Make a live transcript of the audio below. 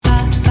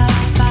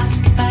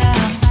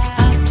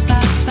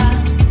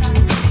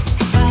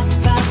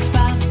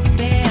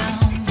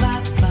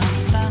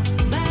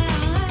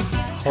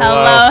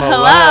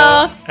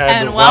Hello,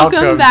 and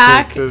welcome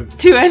back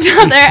to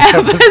another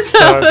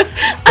episode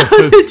of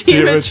the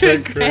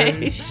Demetra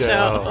Gray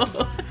Show.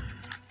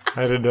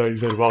 I didn't know you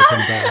said welcome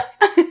back.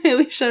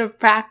 We should have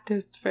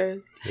practiced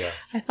first.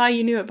 Yes. I thought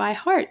you knew it by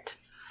heart.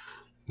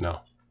 No.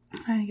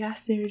 I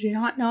guess you do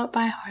not know it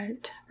by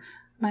heart.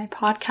 My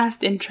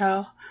podcast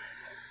intro.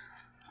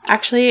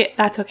 Actually,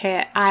 that's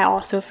okay. I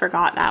also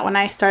forgot that. When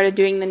I started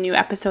doing the new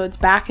episodes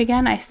back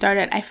again, I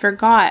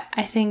forgot.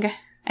 I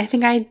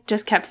think I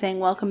just kept saying,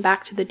 welcome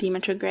back to the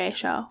Demetra Gray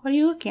Show. What are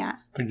you looking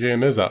at? The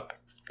gain is up.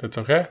 That's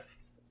okay?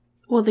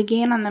 Well, the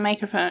gain on the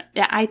microphone,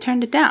 yeah, I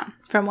turned it down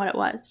from what it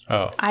was.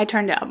 Oh. I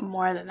turned it up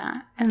more than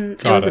that. And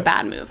Got it was it. a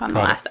bad move on the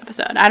last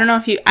episode.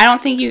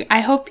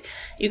 I hope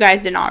you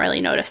guys did not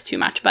really notice too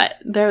much, but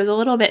there was a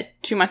little bit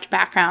too much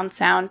background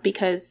sound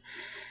because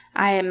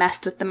I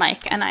messed with the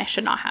mic and I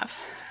should not have.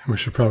 We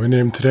should probably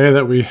name today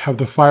that we have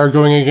the fire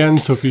going again,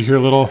 so if you hear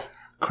little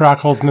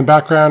crackles in the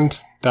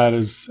background, that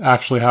is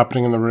actually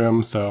happening in the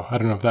room, so I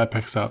don't know if that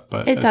picks up,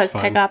 but it does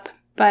pick up,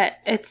 but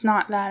it's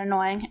not that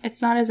annoying.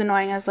 It's not as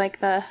annoying as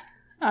like the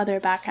other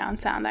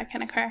background sound that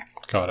can occur.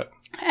 Got it.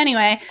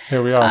 Anyway,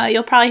 Here we are.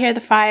 You'll probably hear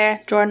the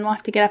fire. Jordan will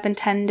have to get up and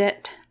tend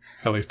it.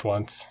 At least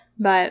once.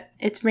 But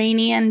it's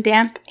rainy and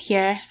damp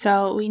here,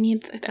 so we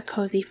need a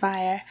cozy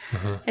fire.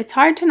 Mm-hmm. It's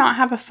hard to not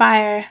have a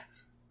fire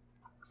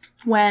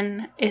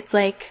when it's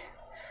like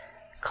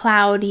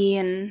cloudy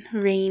and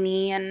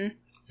rainy and...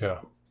 Yeah.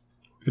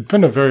 It's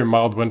been a very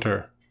mild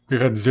winter.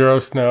 We've had 0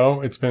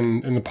 snow. It's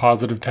been in the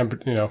positive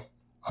temperature,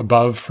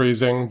 above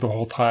freezing the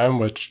whole time,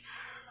 which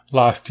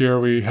last year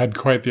we had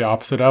quite the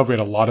opposite of. We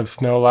had a lot of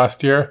snow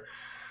last year.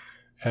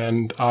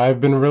 And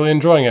I've been really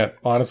enjoying it,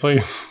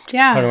 honestly.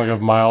 Yeah. Having like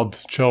a mild,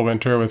 chill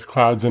winter with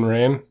clouds and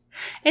rain.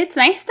 It's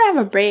nice to have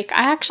a break.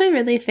 I actually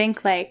really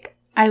think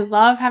I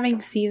love having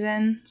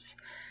seasons,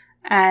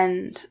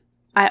 and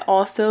I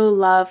also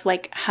love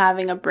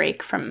having a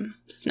break from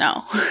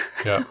snow.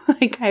 Yeah.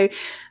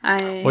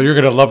 Well, you're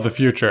going to love the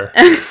future.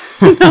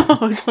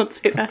 No, don't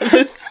say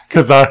that.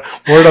 Because our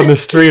word on the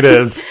street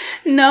is...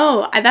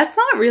 No, that's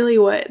not really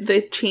what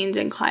the change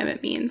in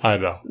climate means. I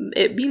know.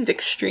 It means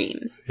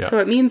extremes. Yeah. So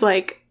it means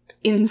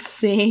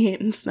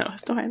insane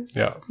snowstorms.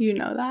 Yeah. You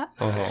know that?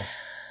 Uh-huh.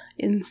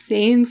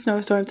 Insane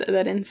snowstorms and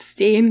then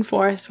insane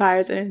forest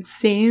fires and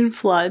insane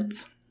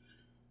floods.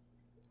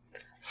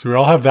 So we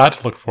all have that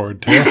to look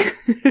forward to.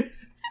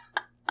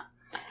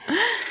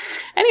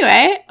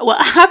 Anyway,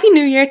 well, Happy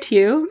New Year to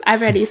you.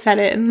 I've already said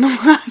it in the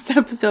last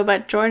episode,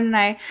 but Jordan and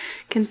I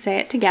can say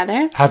it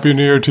together. Happy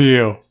New Year to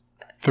you.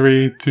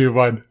 3, 2,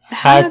 1.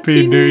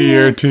 Happy New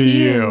Year to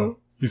you.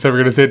 You said we're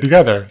going to say it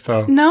together,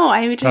 so... No,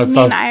 I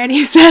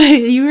already said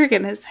it. You were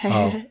going to say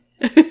it.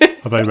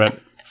 I thought you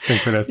meant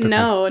synchronistic.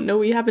 No,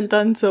 we haven't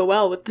done so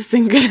well with the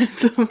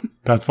synchronism.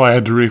 That's why I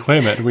had to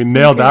reclaim it. We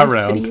nailed that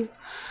round.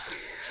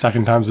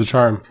 Second time's the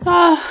charm.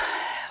 Oh,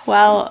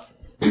 well,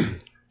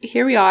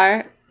 here we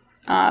are.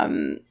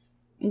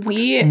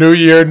 New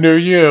year, new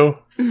you.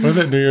 Was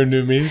it New Year,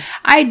 new me?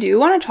 I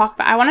want to talk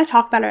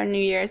about our New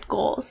Year's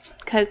goals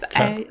because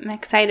I'm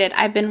excited.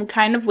 I've been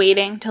kind of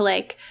waiting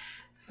to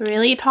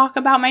really talk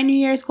about my New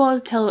Year's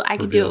goals till I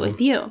could do it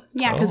with you.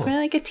 Yeah, because we're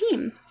like a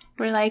team.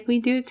 We're we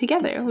do it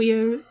together.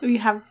 We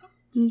have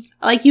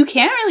you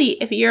can't really,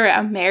 if you're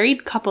a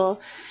married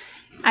couple,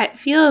 it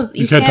feels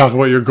you can't talk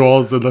about your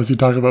goals unless you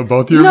talk about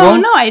both your goals?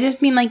 No, I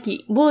just mean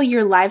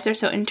your lives are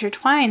so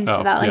intertwined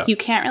that you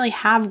can't really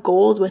have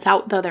goals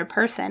without the other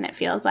person, it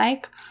feels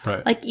like.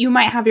 Right. You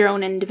might have your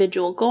own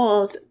individual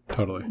goals.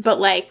 Totally. But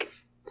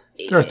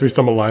there has to be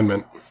some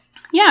alignment.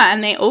 Yeah,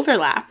 and they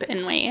overlap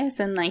in ways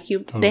and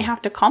they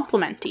have to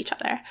complement each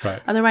other.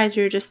 Right. Otherwise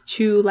you're just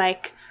two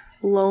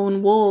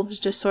lone wolves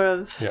just sort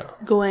of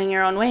going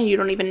your own way. You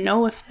don't even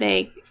know if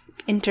they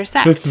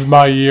intersect. This is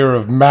my year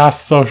of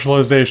mass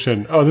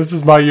socialization. Oh, this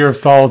is my year of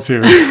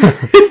solitude.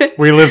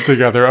 We live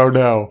together. Oh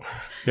no.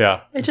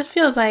 Yeah. It just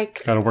feels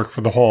it's got to work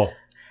for the whole.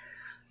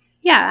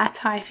 Yeah, that's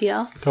how I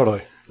feel.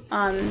 Totally.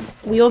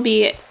 We will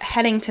be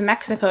heading to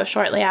Mexico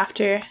shortly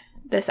after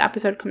this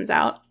episode comes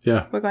out.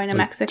 Yeah. We're going to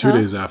Mexico. 2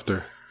 days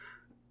after.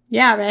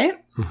 Yeah, right?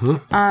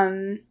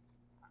 Mm-hmm.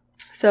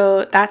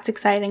 So that's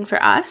exciting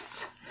for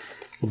us.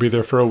 We'll be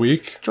there for a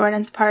week.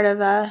 Jordan's part of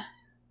a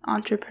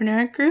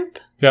entrepreneur group.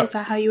 Yeah. Is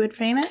that how you would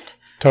frame it?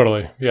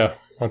 Totally. Yeah.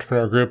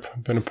 Entrepreneur group.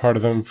 I've been a part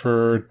of them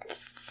for,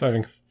 I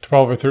think,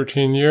 12 or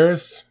 13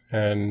 years.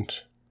 And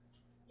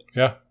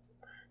yeah,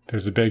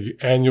 there's a big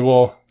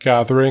annual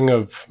gathering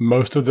of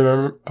most of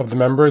the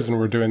members, and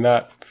we're doing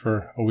that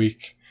for a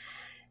week.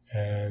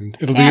 And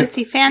it'll be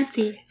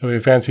a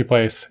fancy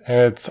place. And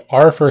it's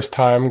our first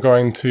time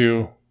going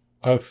to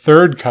a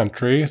third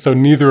country, so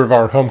neither of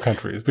our home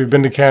countries. We've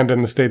been to Canada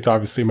and the States,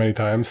 obviously, many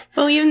times.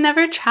 But we've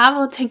never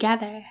traveled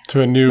together.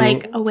 To a new...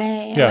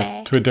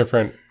 away. To a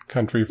different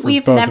country for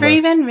we've both of us. We've never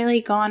even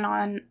really gone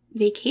on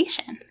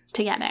vacation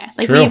together.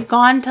 True. We've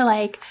gone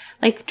to,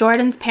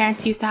 Jordan's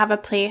parents used to have a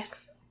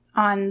place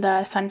on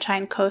the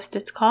Sunshine Coast,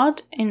 it's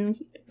called,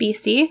 in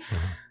BC.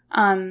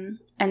 Mm-hmm.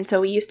 And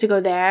so we used to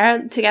go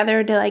there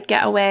together to like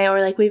get away,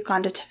 or like we've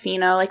gone to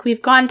Tofino. Like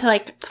we've gone to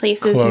like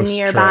places Close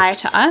nearby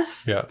trips. to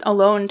us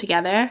alone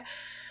together.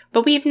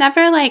 But we've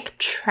never like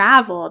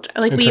traveled.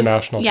 Like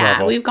International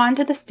travel. We've gone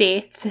to the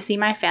States to see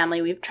my family.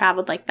 We've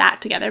traveled like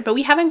that together, but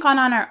we haven't gone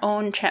on our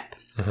own trip.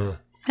 Mm-hmm.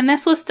 And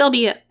this will still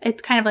be,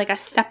 it's kind of like a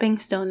stepping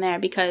stone there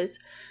because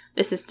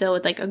this is still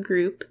with like a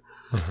group.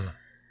 Mm-hmm.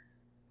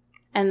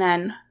 And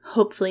then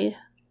hopefully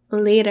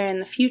later in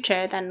the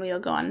future, then we'll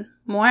go on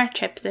more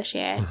trips this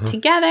year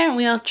together, and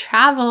we'll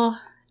travel.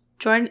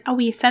 Jordan,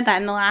 we said that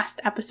in the last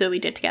episode we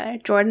did together.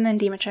 Jordan and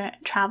Demetra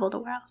travel the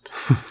world.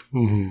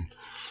 Mm-hmm.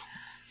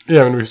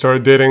 Yeah, when we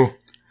started dating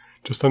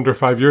just under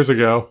 5 years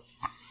ago,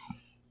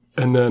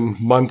 and then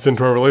months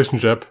into our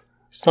relationship,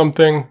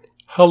 something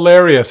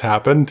hilarious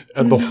happened,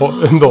 and the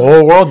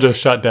whole world just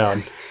shut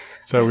down.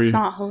 So it's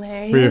not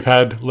hilarious. We've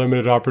had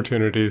limited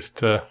opportunities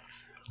to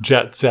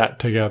jet set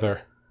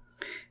together.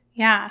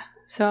 Yeah.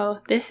 So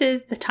this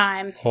is the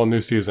time. Whole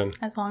new season.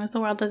 As long as the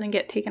world doesn't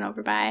get taken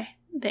over by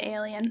the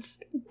aliens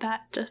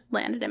that just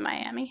landed in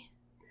Miami.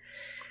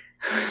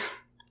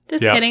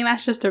 Just kidding.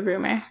 That's just a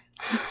rumor.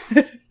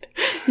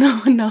 No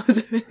one knows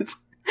if it's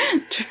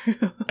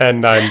true. And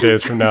 9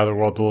 days from now, the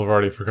world will have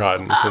already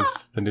forgotten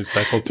since the news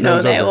cycle turns over.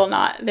 No, they will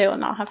not. They will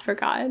not have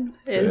forgotten.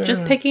 It's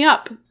just picking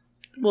up.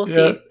 We'll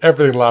see.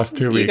 Everything lasts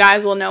 2 weeks. You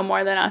guys will know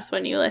more than us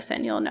when you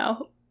listen. You'll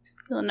know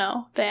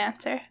the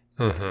answer.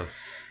 Mm-hmm.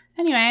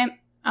 Anyway,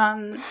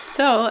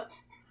 so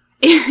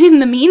in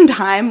the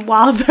meantime,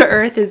 while the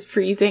Earth is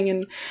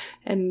freezing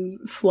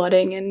and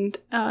flooding and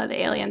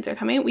the aliens are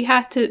coming, we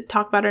have to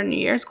talk about our New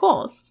Year's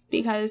goals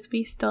because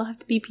we still have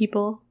to be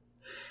people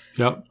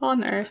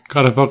on Earth.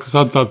 Gotta focus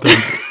on something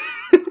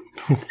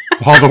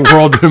while the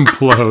world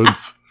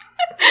implodes.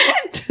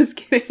 Just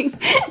kidding.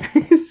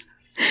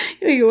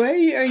 Are you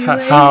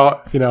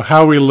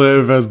how we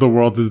live as the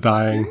world is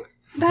dying.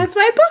 That's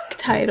my book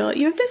title.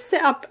 You have to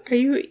sit up.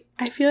 I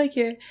feel like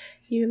you're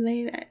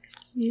later.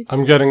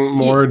 I'm getting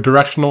more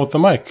directional with the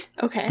mic.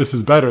 Okay. This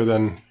is better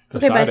than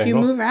the side but if angle. you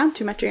move around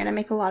too much, you're going to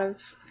make a lot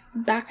of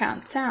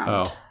background sound.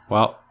 Oh,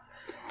 well.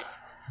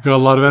 I've got a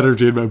lot of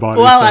energy in my body.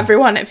 Well,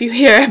 everyone, if you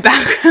hear a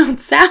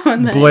background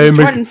sound, then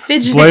Jordan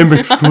fidgeting. Blame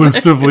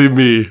exclusively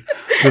me.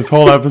 This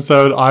whole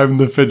episode, I'm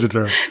the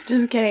fidgeter.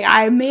 Just kidding.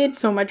 I made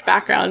so much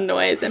background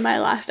noise in my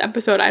last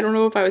episode. I don't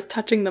know if I was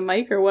touching the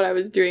mic or what I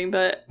was doing,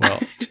 but... Well,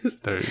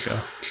 there you go.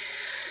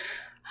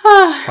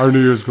 Our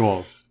New Year's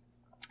goals.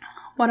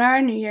 What are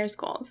our New Year's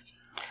goals?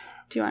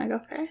 Do you want to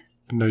go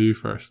first? No, you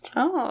first.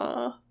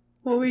 Oh.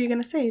 What were you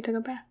going to say? You took a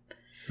breath.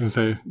 I was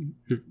going to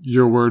say,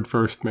 your word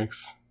first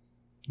makes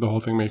the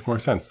whole thing make more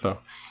sense. So,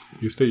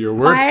 you say your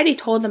word. Well, I already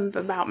told them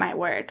about my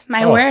word.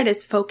 My word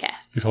is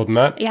focus. You told them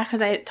that? Yeah,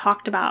 because I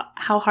talked about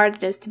how hard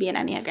it is to be an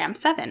Enneagram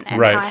 7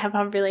 and how I have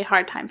a really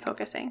hard time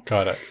focusing.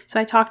 Got it. So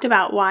I talked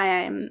about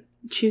why I'm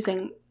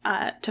choosing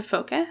to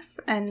focus,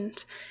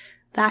 and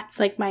that's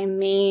like my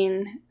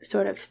main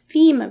sort of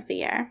theme of the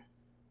year.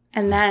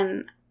 And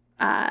then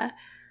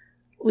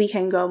we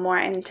can go more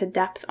into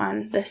depth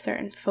on the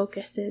certain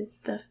focuses,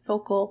 the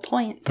focal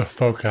points. The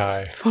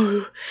foci.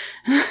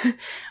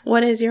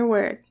 What is your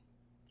word?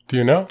 Do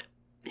you know?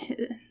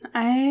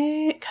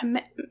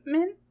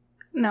 Commitment?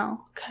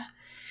 No.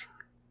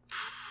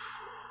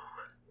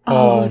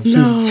 No.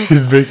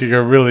 She's making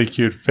a really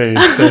cute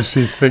face as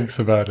she thinks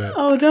about it.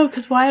 Oh no,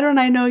 because why don't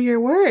I know your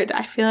word?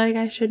 I feel like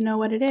I should know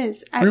what it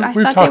is.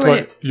 We've talked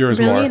about yours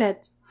related. More.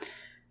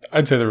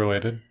 I'd say they're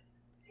related.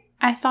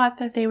 I thought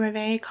that they were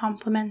very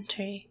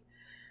complementary.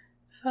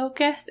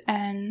 Focus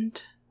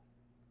and...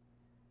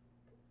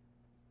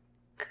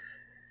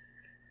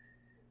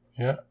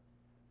 Yeah.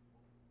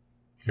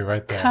 You're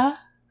right there.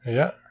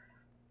 Yeah.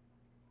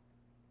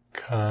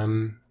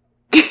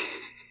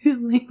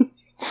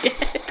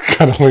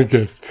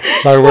 Cunnilingus.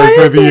 My word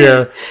for the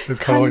year is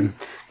cunnilingus.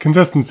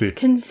 Consistency.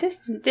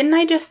 Consistent. Didn't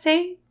I just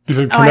say? You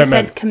said commitment. I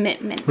said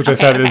commitment. Which I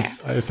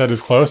said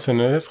is close, and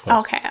it is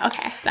close. Okay.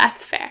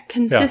 That's fair.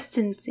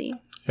 Consistency.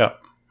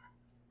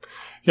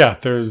 Yeah,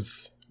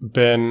 there's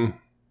been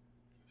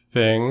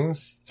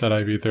things that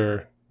I've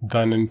either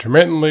done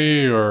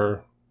intermittently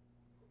or,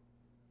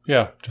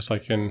 just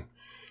like in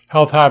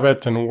health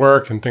habits and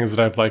work and things that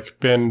I've like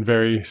been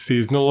very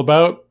seasonal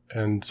about.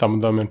 And some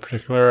of them in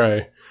particular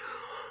I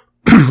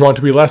want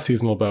to be less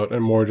seasonal about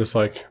and more just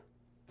like,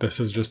 this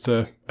is just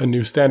a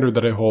new standard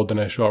that I hold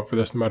and I show up for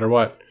this no matter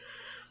what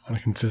on a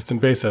consistent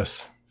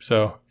basis.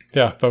 So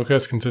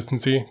focus,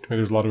 consistency. To me,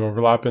 there's a lot of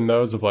overlap in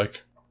those of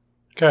like,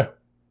 okay,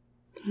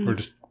 we're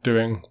just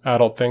doing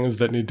adult things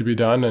that need to be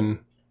done and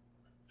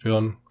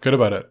feeling good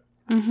about it.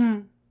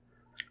 Mm-hmm.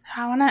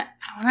 I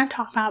wanna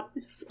talk about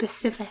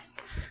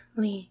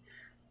specifically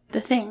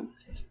the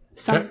things.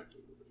 Okay.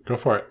 Go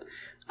for it.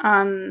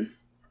 I'm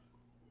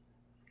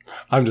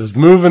just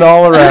moving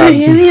all around.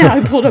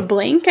 I pulled a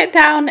blanket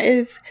down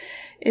is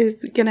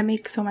gonna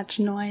make so much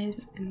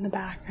noise in the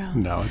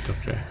background. No, it's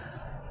okay.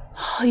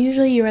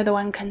 Usually you are the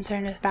one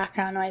concerned with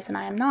background noise and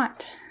I am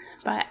not.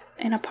 But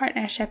in a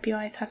partnership you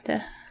always have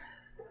to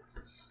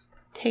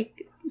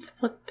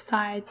flip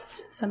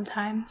sides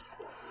sometimes.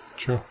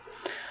 True.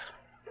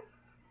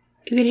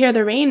 You could hear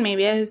the rain,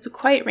 maybe. It's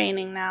quite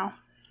raining now.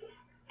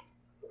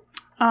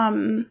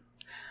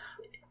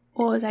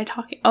 What was I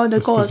talking? Oh, the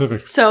goals.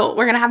 Specifics. So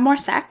we're going to have more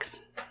sex.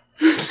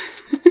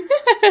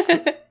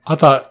 I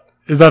thought,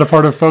 is that a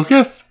part of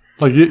focus?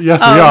 Like,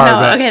 yes, we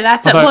are. No, okay,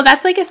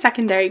 that's like a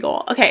secondary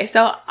goal. Okay,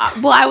 so,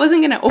 I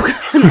wasn't going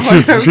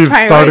to She's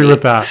starting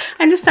with that.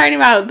 I'm just starting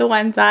about the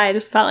ones that I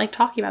just felt like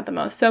talking about the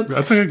most. So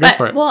that's okay, go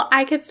for it. Well,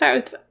 I could start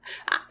with,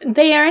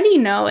 they already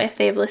know if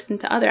they've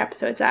listened to other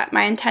episodes that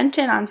my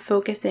intention on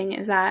focusing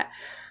is that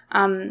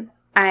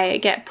I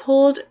get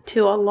pulled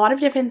to a lot of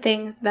different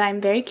things that I'm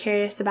very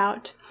curious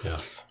about.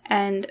 Yes.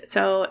 And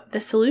so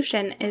the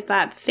solution is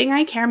that the thing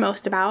I care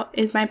most about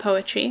is my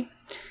poetry.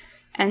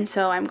 And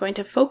so I'm going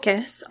to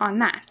focus on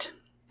that.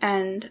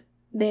 And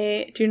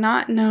they do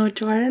not know.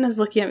 Jordan is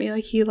looking at me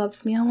like he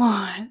loves me a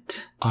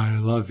lot. I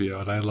love you,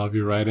 and I love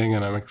your writing,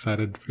 and I'm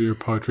excited for your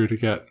poetry to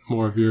get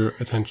more of your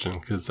attention,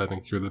 because I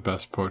think you're the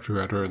best poetry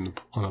writer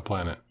on the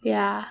planet.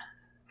 Yeah.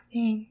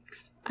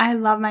 Thanks. I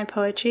love my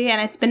poetry,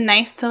 and it's been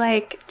nice to,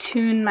 like,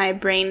 tune my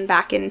brain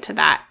back into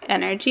that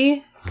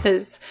energy,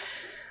 because...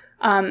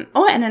 and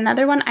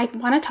another one, I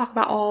want to talk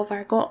about all of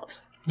our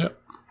goals. Yep.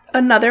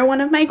 Another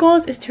one of my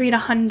goals is to read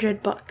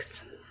 100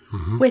 books,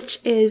 which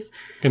is...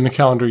 in the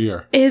calendar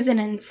year. Is an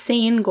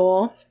insane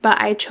goal, but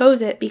I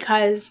chose it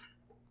because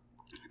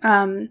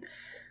and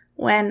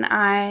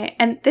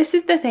this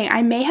is the thing,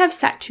 I may have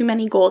set too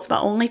many goals,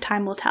 but only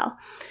time will tell.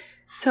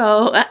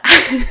 So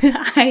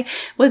I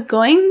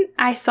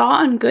saw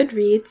on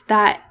Goodreads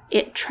that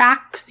it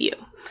tracks you.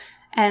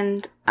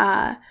 And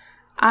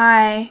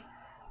I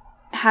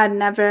had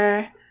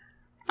never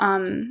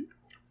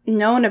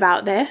known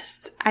about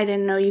this. I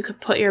didn't know you could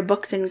put your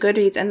books in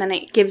Goodreads and then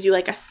it gives you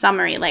like a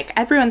summary. Like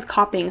everyone's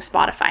copying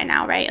Spotify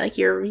now, right? Like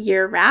your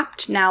year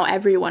wrapped. Now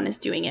everyone is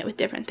doing it with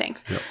different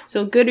things. Yep.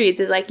 So Goodreads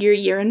is like your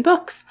year in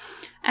books.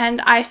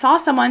 And I saw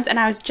someone's and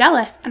I was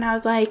jealous and I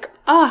was like,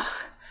 oh,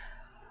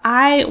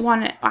 I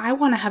want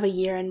to have a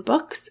year in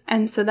books.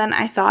 And so then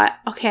I thought,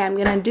 okay, I'm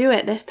going to do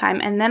it this time.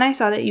 And then I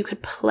saw that you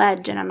could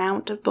pledge an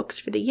amount of books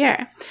for the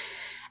year.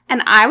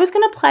 And I was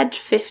going to pledge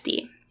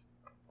 50,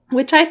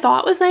 which I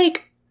thought was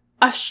like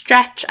a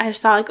stretch. I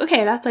just thought like,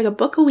 okay, that's like a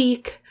book a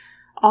week.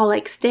 I'll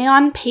like stay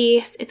on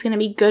pace. It's going to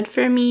be good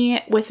for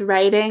me with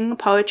writing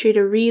poetry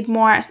to read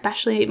more,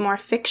 especially more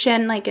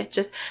fiction. Like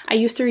I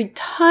used to read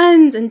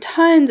tons and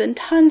tons and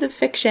tons of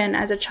fiction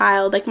as a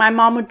child. Like my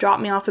mom would drop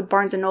me off at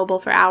Barnes & Noble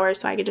for hours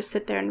so I could just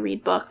sit there and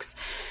read books.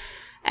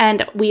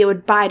 And we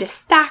would buy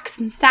just stacks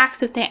and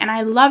stacks of things. And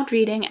I loved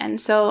reading. And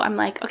so I'm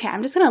like, okay,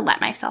 I'm just going to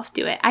let myself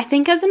do it. I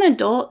think as an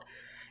adult,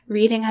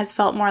 reading has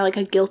felt more like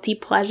a guilty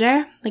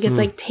pleasure. Like it's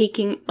like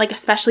taking, like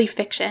especially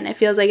fiction. It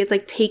feels like it's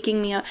like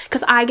taking me,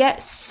 because I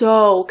get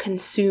so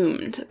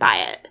consumed by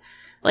it.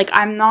 Like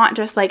I'm not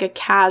just like a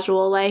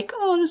casual, like,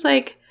 oh, just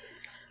like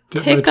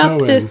pick up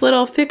this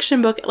little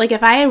fiction book. Like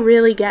if I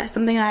really get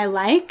something I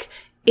like,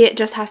 it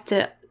just has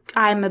to,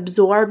 I'm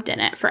absorbed in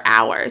it for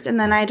hours. And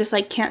then I just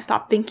like can't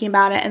stop thinking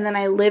about it. And then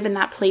I live in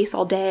that place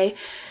all day.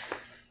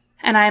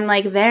 And I'm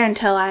like there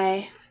until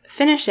I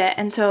finish it.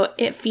 And so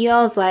it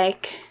feels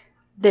like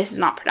this is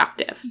not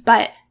productive.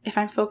 But if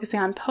I'm focusing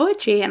on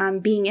poetry and I'm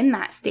being in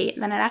that state,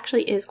 then it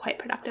actually is quite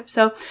productive.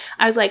 So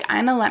I was like,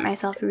 I'm going to let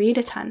myself read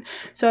a ton.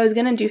 So I was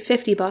going to do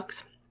 50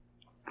 books.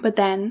 But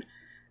then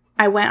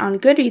I went on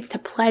Goodreads to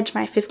pledge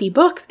my 50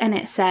 books and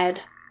it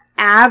said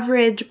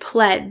average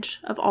pledge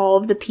of all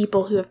of the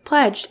people who have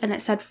pledged. And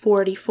it said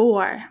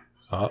 44.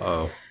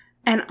 Uh-oh.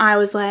 And I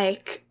was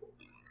like,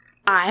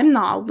 I'm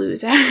not a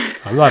loser.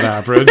 I'm not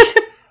average.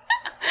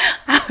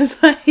 I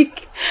was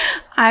like,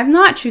 I'm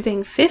not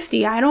choosing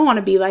 50. I don't want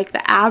to be like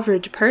the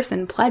average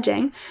person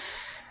pledging.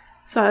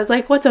 So I was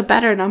like, what's a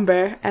better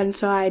number? And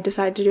so I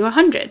decided to do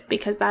 100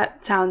 because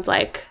that sounds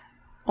like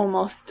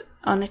almost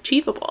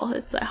unachievable.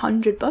 It's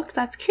 100 books.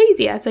 That's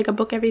crazy. That's like a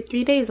book every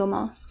 3 days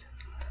almost.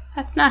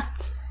 That's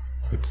nuts.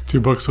 It's 2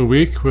 books a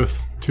week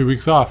with 2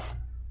 weeks off.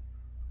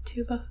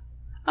 2 books.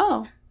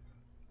 Oh.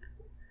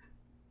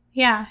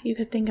 Yeah, you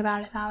could think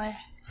about it that way.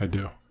 I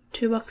do.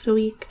 2 books a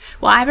week.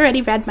 Well, I've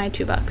already read my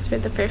 2 books for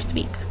the first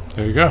week.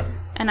 There you go.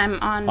 And I'm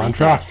on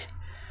track.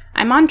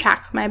 I'm on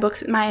track. My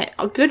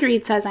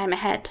Goodreads says I'm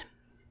ahead.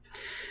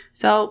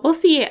 So we'll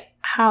see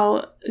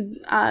how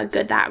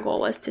good that goal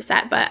was to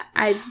set. But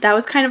that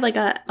was kind of like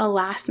a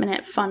last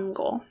minute fun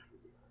goal.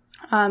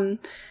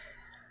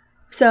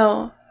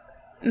 So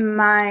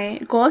my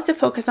goal is to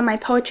focus on my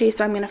poetry.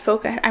 So I'm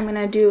going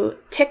to do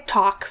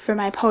TikTok for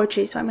my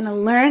poetry. So I'm going to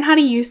learn how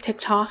to use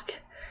TikTok.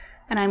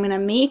 And I'm going to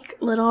make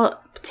little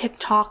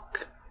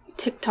TikToks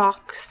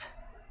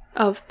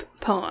of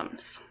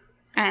poems.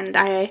 And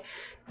I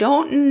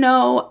don't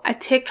know, a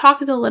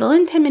TikTok is a little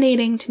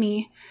intimidating to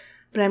me,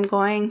 but I'm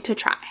going to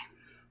try.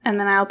 And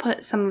then I'll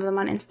put some of them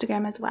on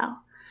Instagram as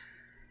well.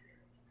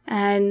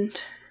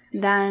 And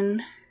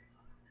then,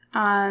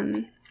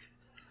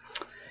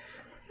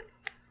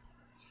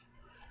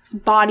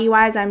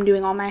 body-wise, I'm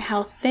doing all my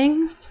health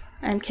things.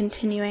 I'm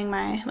continuing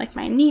my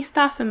knee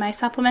stuff and my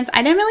supplements.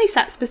 I didn't really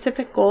set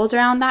specific goals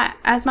around that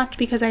as much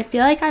because I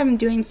feel like I'm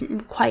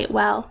doing quite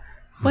well.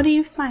 What are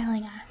you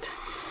smiling at?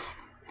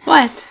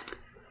 What?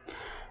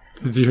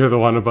 Did you hear the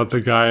one about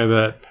the guy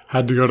that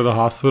had to go to the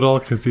hospital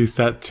because he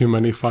set too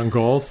many fun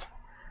goals?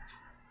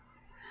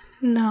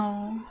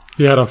 No.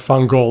 He had a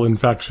fungal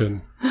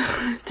infection.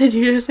 Did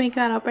you just make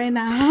that up right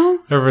now?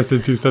 Ever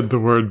since you said the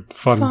word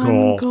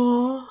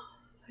fungal.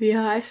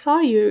 Yeah, I saw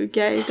you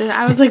get it.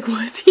 I was like,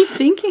 what's he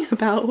thinking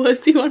about? What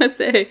does he want to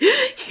say?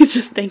 He's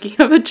just thinking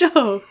of a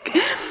joke.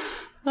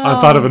 I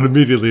thought of it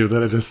immediately,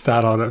 then I just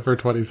sat on it for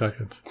 20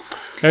 seconds.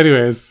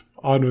 Anyways,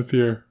 on with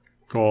your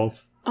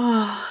goals.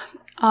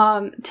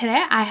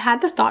 Today I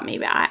had the thought,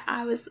 maybe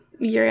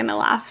you're going to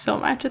laugh so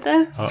much at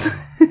this.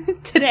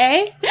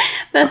 Today,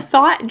 the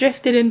thought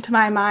drifted into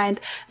my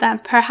mind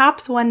that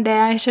perhaps one day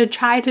I should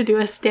try to do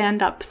a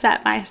stand-up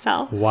set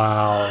myself.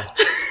 Wow.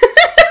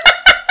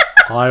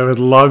 I would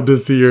love to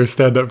see your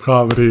stand-up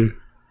comedy.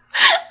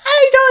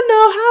 I don't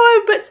know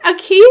how but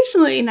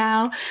occasionally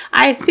now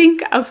I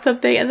think of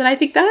something and then I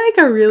think that's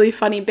like a really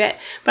funny bit,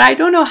 but I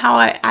don't know how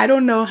I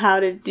don't know how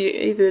to do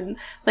even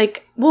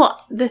like,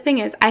 well, the thing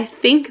is I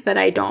think that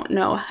I don't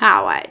know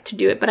how to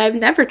do it, but I've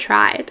never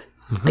tried.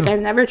 Mm-hmm. Like I've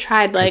never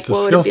tried like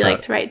what would it be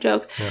like to write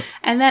jokes. Yep.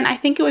 And then I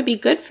think it would be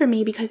good for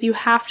me because you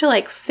have to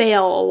like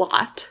fail a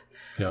lot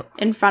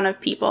in front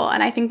of people,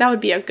 and I think that would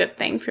be a good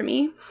thing for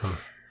me.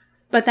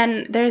 But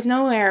then there's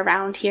nowhere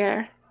around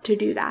here to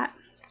do that.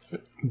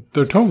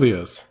 There totally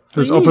is.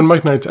 There's open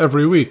mic nights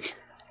every week.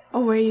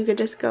 Oh, where you could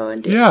just go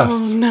and do Yes.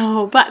 Oh,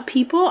 no. But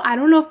people, I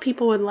don't know if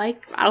people would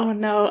like, I don't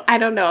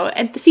know.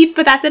 And see,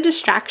 but that's a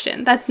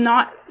distraction. That's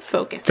not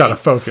focusing. Gotta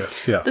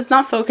focus, yeah. That's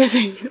not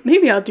focusing.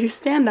 Maybe I'll do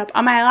stand-up.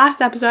 On my last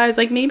episode, I was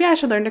like, maybe I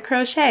should learn to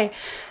crochet.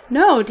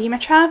 No,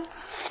 Demetra.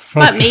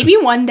 But maybe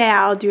one day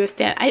I'll do a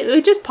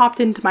it just popped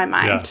into my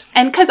mind. Yes.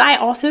 And because I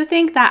also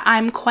think that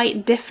I'm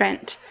quite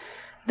different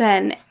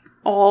than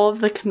all of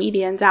the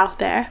comedians out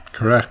there.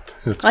 Correct.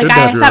 It's like good to I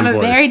have just your have own a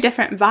voice. very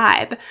different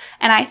vibe.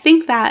 And I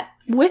think that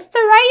with the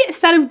right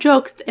set of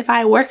jokes, if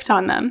I worked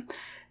on them,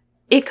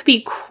 it could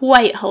be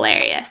quite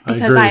hilarious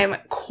because I'm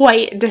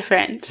quite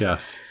different.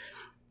 Yes.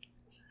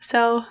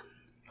 So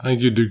I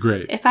think you'd do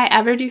great. If I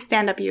ever do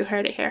stand-up, you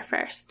heard it here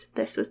first.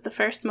 This was the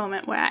first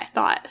moment where I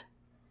thought,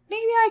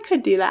 maybe I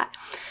could do that.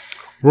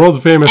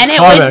 World famous comic.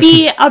 And it would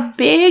be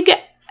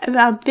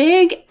a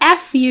big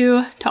F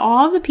you to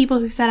all the people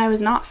who said I was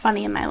not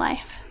funny in my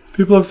life.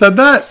 People have said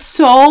that?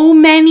 So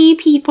many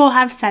people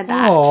have said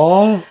that.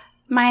 Aww.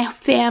 My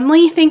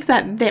family thinks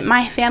that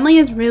my family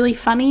is really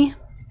funny,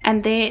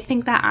 and they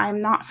think that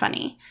I'm not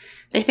funny.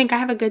 They think I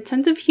have a good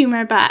sense of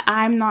humor, but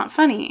I'm not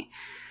funny.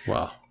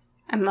 Wow.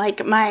 I'm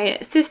like, my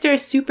sister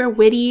is super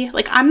witty.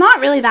 Like, I'm not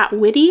really that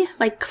witty,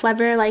 like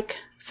clever, like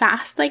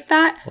fast like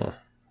that. Huh.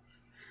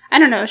 I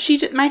don't know.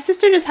 My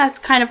sister just has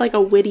kind of like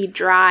a witty,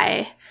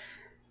 dry,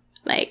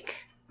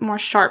 like more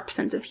sharp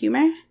sense of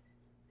humor.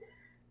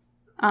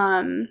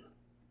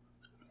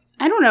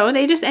 I don't know.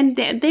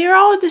 They're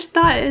all just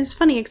thought it was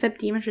funny,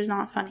 except Demetra's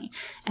not funny.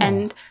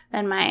 And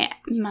then my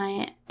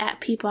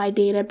people I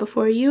dated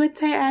before you would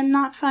say I'm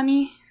not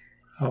funny.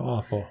 How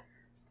awful.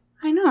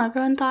 I know.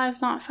 Everyone thought I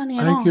was not funny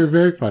at all. I think you're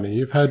very funny.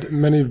 You've had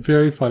many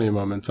very funny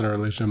moments in our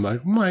relationship. I'm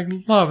like, oh my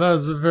love, that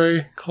was a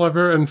very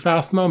clever and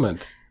fast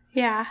moment.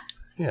 Yeah.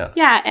 Yeah.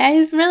 Yeah.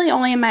 It's really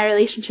only in my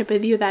relationship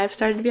with you that I've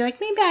started to be like,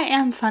 maybe I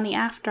am funny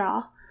after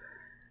all.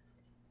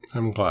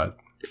 I'm glad.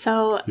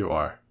 So you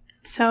are.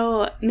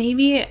 So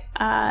maybe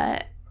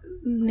that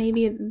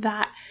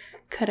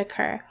could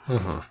occur.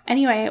 Mm-hmm.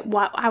 Anyway,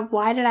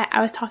 why did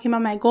I was talking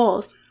about my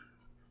goals.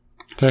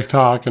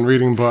 TikTok and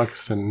reading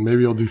books, and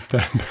maybe you'll do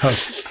stand-up.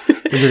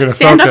 You're going to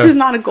stand-up is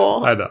not a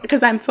goal. I know.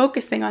 Because I'm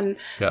focusing on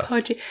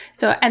poetry.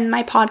 So, and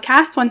my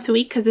podcast once a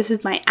week, because this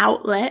is my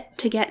outlet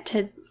to get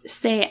to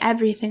say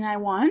everything I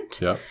want.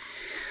 Yeah.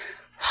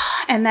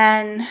 And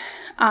then,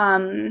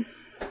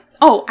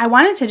 I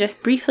wanted to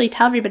just briefly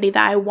tell everybody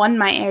that I won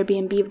my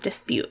Airbnb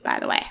dispute, by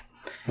the way.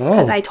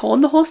 Because I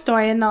told the whole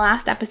story in the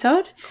last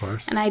episode. Of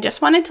course. And I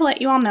just wanted to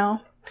let you all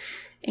know,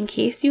 in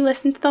case you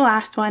listened to the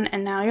last one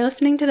and now you're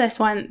listening to this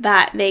one,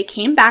 that they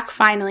came back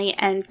finally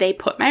and they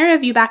put my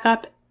review back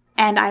up,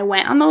 and I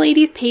went on the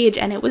ladies' page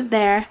and it was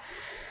there.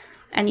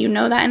 And you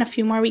know that in a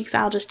few more weeks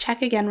I'll just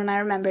check again when I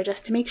remember,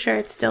 just to make sure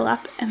it's still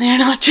up and they're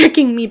not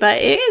tricking me, but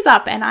it is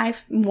up and I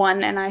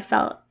won and I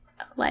felt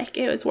like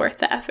it was worth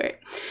the effort.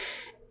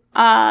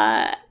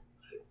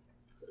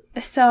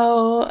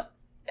 So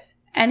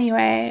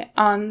anyway,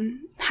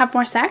 have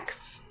more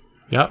sex.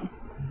 Yep.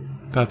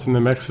 That's in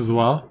the mix as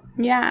well.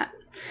 Yeah.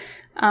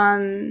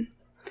 And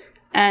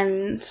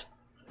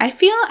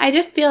I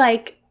just feel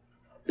like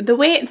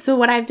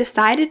what I've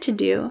decided to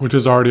do, which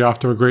is already off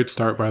to a great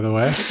start, by the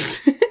way.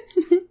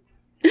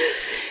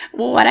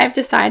 Well, what I've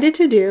decided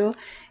to do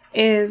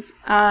is,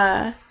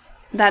 that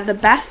the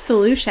best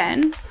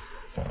solution,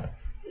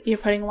 you're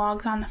putting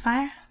logs on the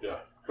fire? Yeah.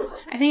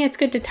 I think it's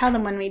good to tell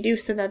them when we do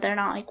so that they're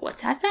not like,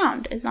 what's that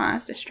sound? It's not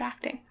as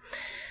distracting.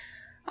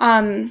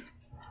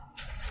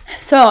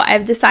 So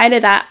I've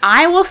decided that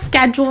I will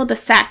schedule the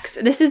sex.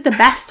 This is the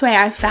best way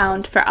I've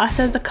found for us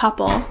as a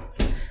couple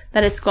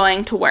that it's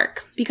going to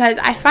work. Because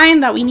I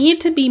find that we need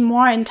to be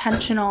more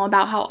intentional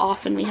about how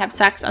often we have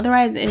sex.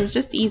 Otherwise, it is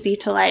just easy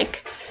to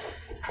like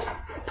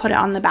put it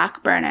on the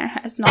back burner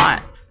as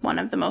not one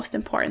of the most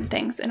important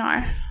things in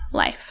our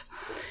life.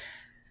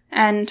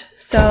 And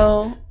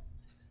so,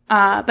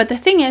 but the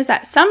thing is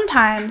that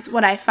sometimes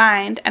what I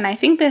find, and I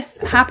think this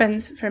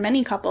happens for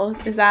many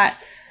couples, is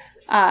that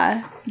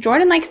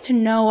Jordan likes to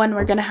know when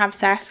we're going to have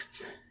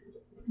sex,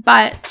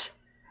 but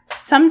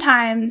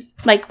sometimes,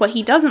 like, what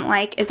he doesn't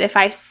like is if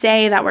I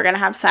say that we're going to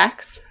have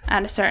sex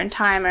at a certain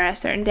time or a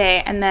certain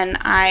day, and then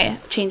I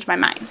change my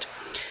mind.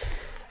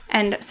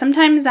 And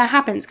sometimes that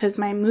happens because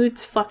my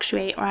moods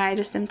fluctuate or I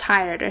just am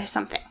tired or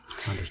something.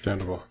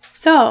 Understandable.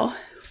 So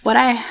what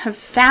I have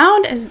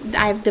found is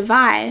I've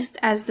devised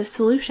as the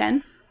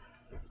solution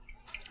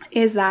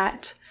is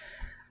that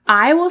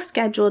I will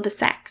schedule the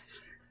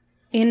sex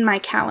in my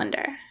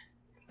calendar,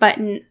 but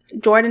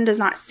Jordan does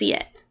not see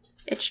it.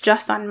 It's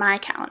just on my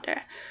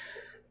calendar.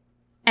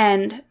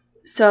 And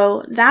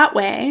so that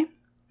way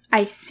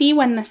I see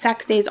when the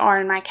sex days are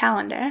in my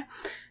calendar,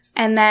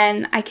 and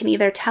then I can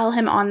either tell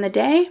him on the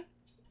day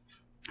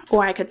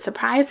or I could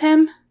surprise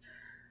him.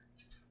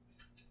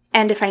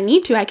 And if I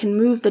need to, I can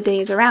move the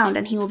days around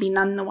and he will be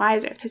none the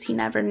wiser because he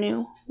never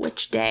knew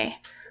which day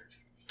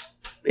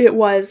it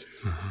was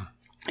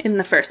in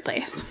the first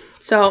place.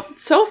 So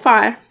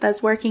far,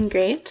 that's working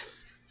great.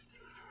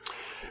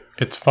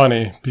 It's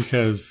funny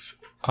because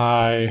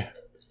I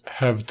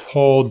have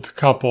told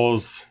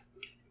couples,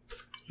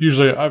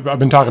 usually I've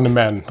been talking to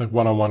men, like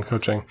one-on-one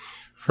coaching,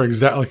 for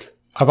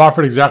I've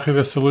offered exactly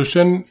this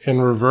solution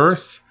in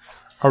reverse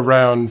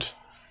around,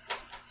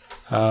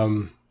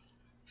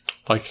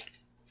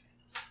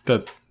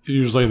 that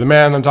usually the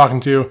man I'm talking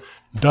to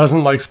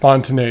doesn't like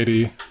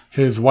spontaneity.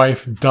 His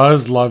wife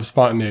does love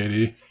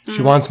spontaneity.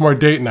 She wants more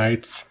date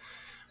nights,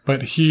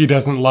 but he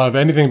doesn't love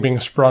anything being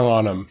sprung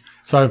on him.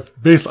 So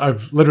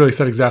I've literally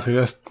said exactly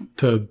this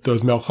to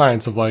those male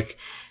clients of like,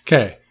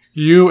 okay,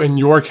 you and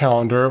your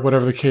calendar,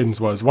 whatever the cadence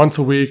was, once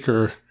a week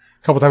or a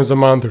couple times a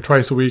month or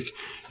twice a week,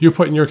 you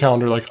put in your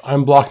calendar, like,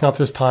 I'm blocking off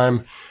this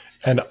time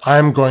and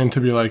I'm going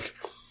to be like,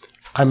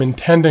 I'm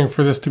intending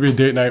for this to be a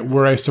date night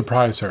where I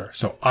surprise her.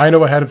 So I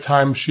know ahead of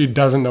time, she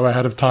doesn't know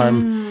ahead of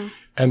time.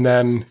 And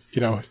then,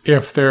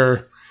 if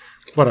they're,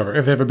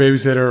 if they have a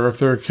babysitter or if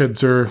their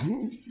kids are,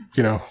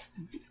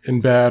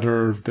 in bed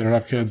or they don't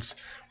have kids,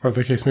 or if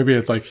the case may be,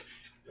 it's like,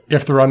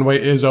 if the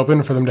runway is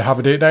open for them to have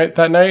a date night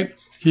that night,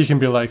 he can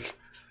be like,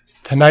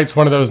 tonight's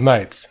one of those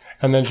nights.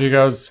 And then she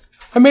goes,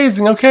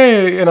 amazing,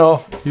 okay,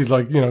 he's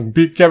like,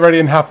 get ready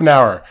in half an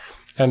hour.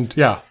 And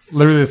yeah,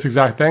 literally this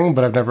exact thing,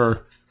 but I've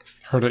never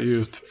heard it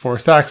used for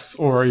sex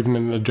or even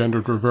in the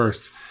gendered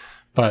reverse.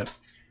 But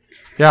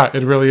yeah,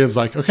 it really is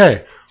like,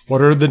 okay,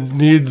 what are the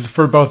needs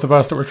for both of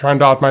us that we're trying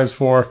to optimize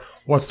for?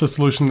 What's the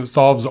solution that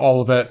solves all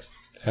of it?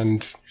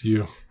 And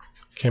you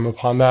came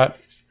upon that.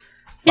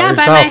 Yeah,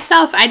 by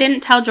myself. I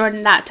didn't tell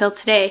Jordan that till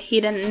today.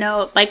 He didn't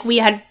know. Like, we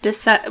had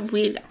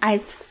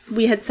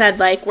we had said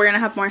like we're gonna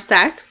have more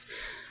sex,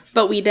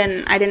 but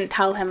I didn't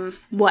tell him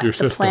what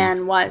the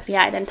plan was.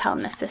 Yeah, I didn't tell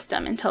him the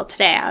system until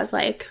today. I was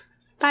like,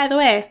 by the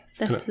way,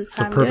 this is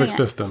how I'm doing it. It's a perfect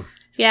system.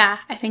 Yeah,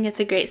 I think it's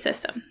a great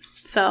system.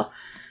 So,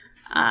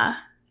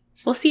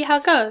 we'll see how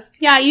it goes.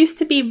 Yeah, I used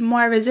to be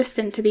more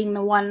resistant to being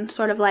the one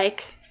sort of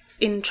like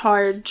in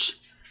charge,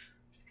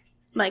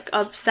 like,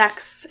 of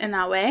sex in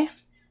that way.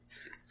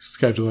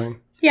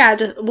 Scheduling. Yeah,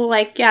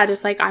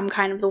 just like I'm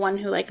kind of the one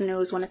who like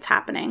knows when it's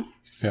happening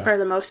for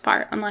the most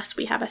part, unless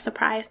we have a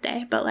surprise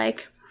day. But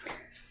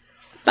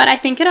I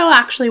think it'll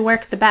actually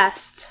work the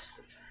best.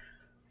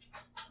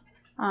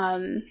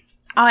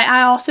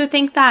 I also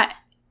think that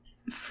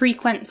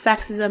frequent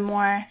sex is a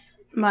more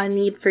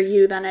need for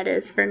you than it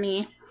is for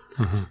me.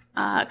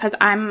 Because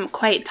I'm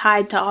quite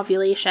tied to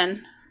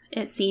ovulation,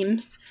 it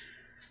seems.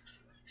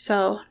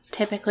 So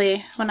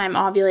typically when I'm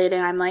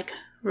ovulating, I'm like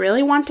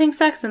really wanting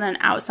sex, and then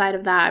outside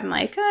of that, I'm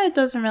like, it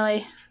doesn't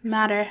really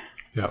matter.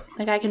 Yeah.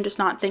 Like, I can just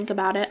not think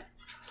about it.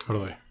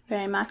 Totally.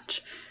 Very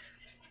much.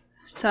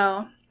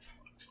 So.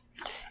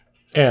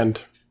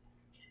 And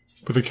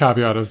with the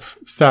caveat of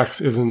sex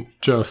isn't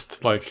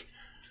just like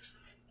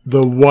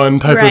the one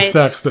type of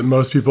sex that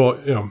most people,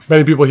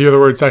 many people hear the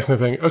word sex and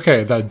they think,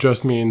 okay, that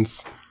just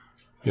means,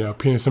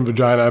 penis and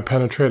vagina,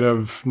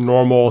 penetrative,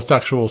 normal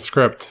sexual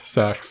script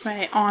sex.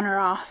 Right, on or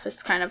off.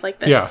 It's kind of like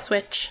this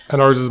switch.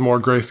 And ours is more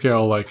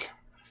grayscale, like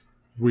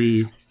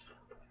we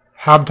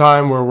have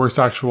time where we're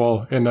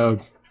sexual in a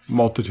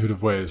multitude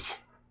of ways.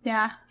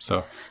 Yeah.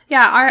 So.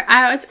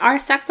 Yeah, our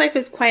sex life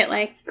is quite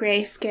like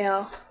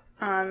grayscale.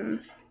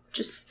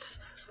 Just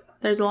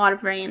there's a lot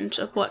of range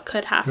of what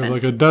could happen. We have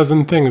like a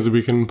dozen things that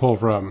we can pull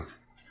from,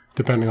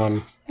 depending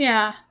on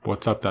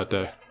what's up that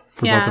day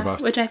for both of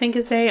us. Which I think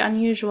is very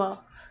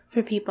unusual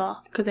for people,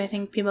 because I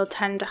think people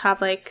tend to have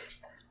like,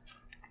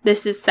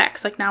 this is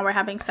sex, like now we're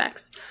having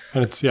sex.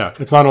 And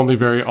it's not only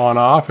very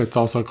on-off, it's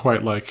also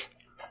quite like,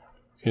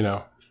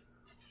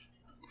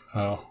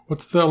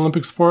 what's the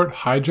Olympic sport?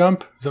 High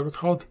jump? Is that what it's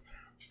called?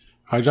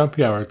 High jump?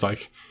 Yeah, where it's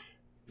like,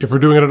 if we're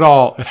doing it at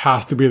all, it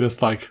has to be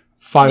this like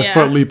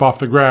 5-foot leap off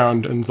the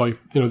ground. And like,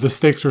 the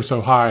stakes are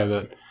so high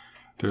that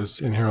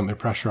there's inherently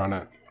pressure on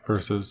it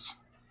versus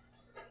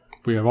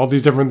we have all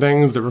these different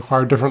things that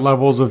require different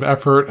levels of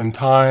effort and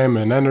time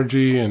and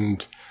energy,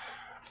 and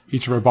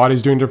each of our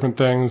bodies doing different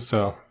things.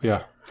 So,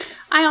 yeah.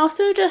 I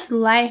also just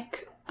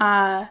like,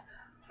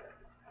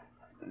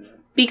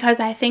 because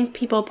I think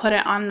people put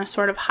it on a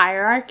sort of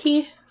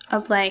hierarchy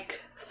of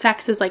like,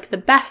 sex is like the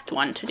best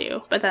one to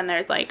do, but then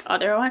there's like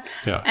other one.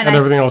 Yeah, and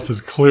everything else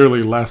is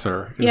clearly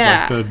lesser. Is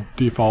like the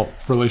default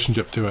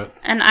relationship to it.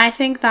 And I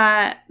think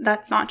that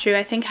that's not true.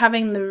 I think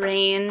having the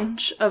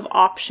range of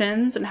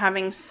options and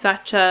having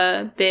such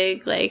a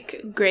big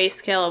like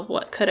grayscale of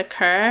what could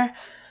occur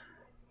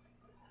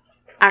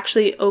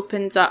actually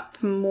opens up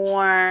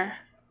more.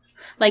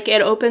 Like,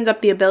 it opens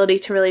up the ability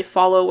to really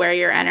follow where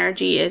your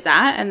energy is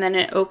at, and then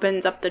it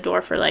opens up the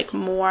door for like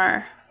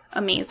more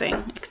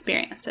amazing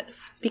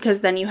experiences, because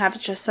then you have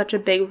just such a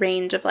big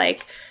range of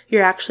like,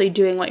 you're actually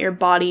doing what your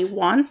body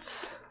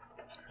wants.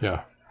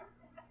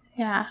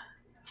 Yeah.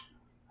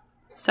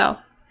 So,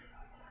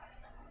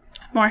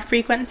 more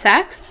frequent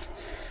sex.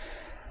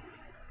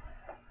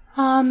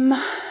 What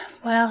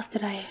else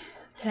did I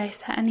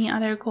set any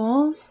other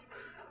goals?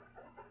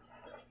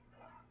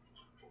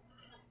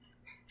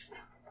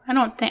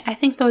 I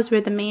think those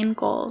were the main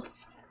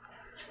goals.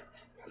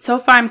 So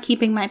far, I'm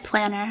keeping my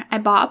planner. I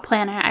bought a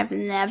planner. I've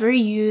never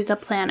used a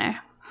planner.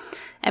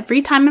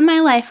 Every time in my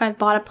life I've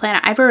bought a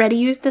planner, I've already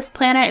used this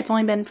planner. It's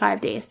only been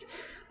 5 days.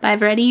 But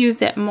I've already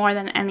used it more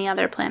than any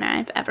other planner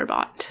I've ever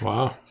bought.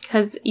 Wow.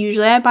 Because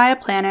usually I buy a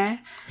planner.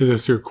 Is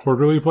this your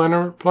quarterly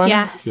planner?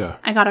 Yes. Yeah.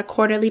 I got a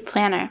quarterly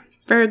planner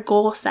for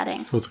goal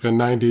setting. So it's like a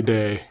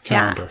 90-day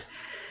calendar.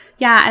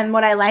 Yeah, and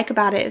what I like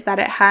about it is that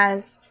it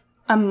has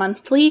a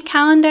monthly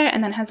calendar,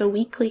 and then has a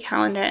weekly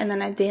calendar, and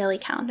then a daily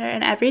calendar.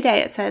 And every day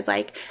it says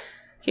like,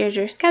 here's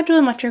your schedule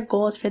and what your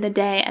goals for the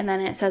day. And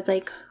then it says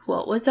like,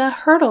 what was a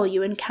hurdle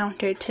you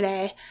encountered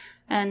today,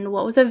 and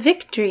what was a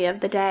victory of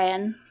the day,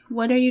 and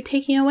what are you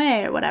taking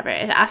away, or whatever.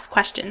 It asks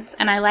questions,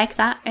 and I like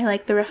that. I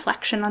like the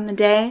reflection on the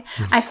day.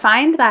 I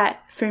find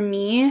that for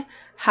me,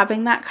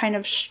 having that kind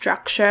of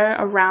structure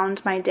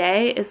around my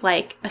day is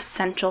like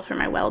essential for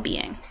my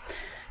well-being.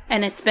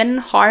 And it's been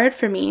hard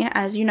for me,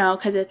 as you know,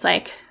 because it's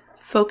like,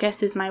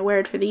 focus is my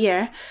word for the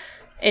year.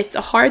 It's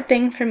a hard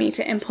thing for me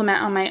to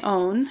implement on my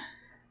own.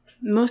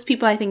 Most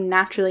people, I think,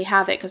 naturally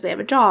have it because they have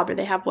a job or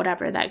they have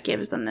whatever that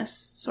gives them this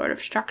sort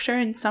of structure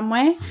in some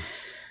way.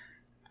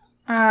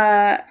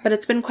 But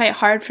it's been quite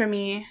hard for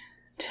me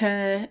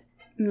to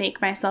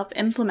make myself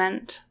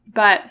implement.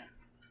 But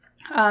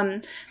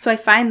so I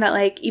find that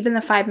like even the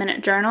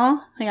 5-minute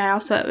journal,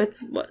 like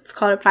it's what's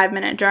called a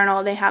 5-minute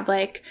journal. They have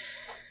like,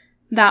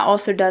 that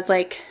also does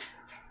like,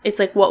 it's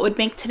like, what would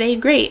make today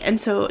great? And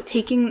so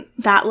taking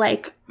that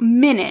like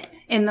minute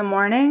in the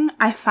morning,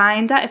 I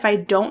find that if I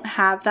don't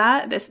have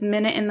this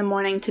minute in the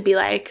morning to be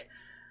like,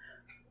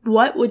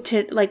 what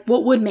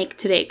would make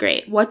today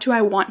great? What do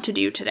I want to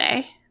do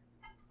today?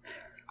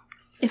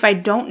 If I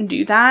don't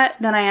do that,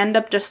 then I end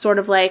up just sort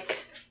of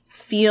like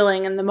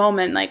feeling in the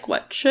moment like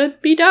what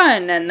should be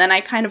done. And then I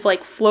kind of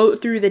like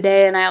float through the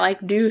day and I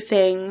like do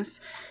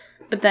things,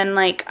 but then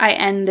like I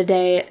end the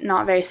day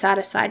not very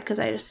satisfied because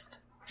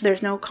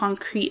there's no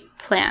concrete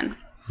plan.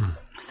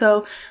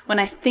 So when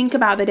I think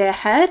about the day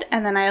ahead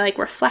and then I like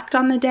reflect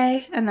on the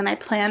day and then I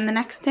plan the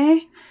next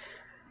day,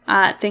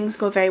 things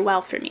go very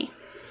well for me.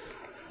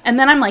 And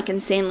then I'm like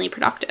insanely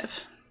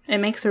productive. It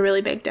makes a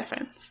really big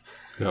difference.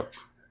 Yep.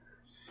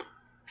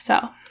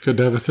 So. Good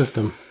to have a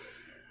system.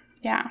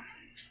 Yeah.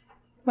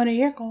 What are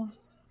your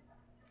goals?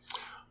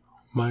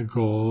 My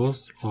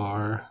goals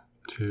are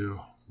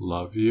to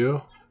love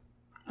you.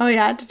 Oh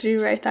yeah? Did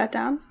you write that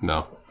down?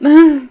 No.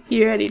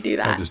 You already do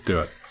that. I just do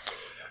it.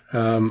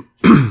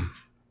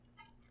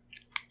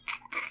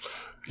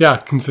 Yeah,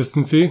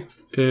 consistency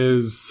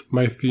is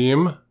my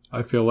theme.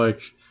 I feel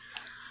like,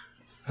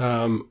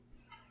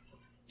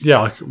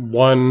 like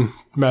one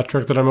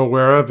metric that I'm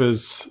aware of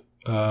is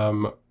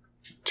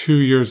 2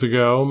 years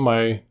ago,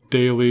 my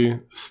daily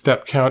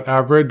step count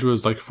average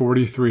was like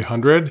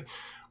 4,300,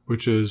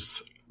 which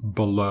is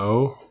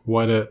below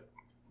what it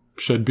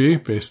should be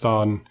based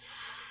on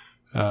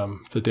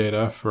the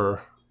data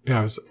for,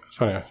 it's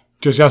funny.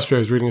 Just yesterday I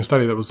was reading a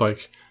study that was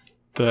like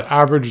the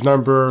average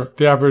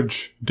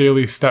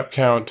daily step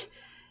count,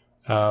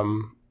 I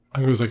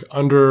think it was like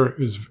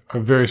is a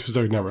very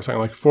specific number, something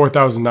like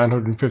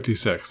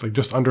 4,956, like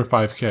just under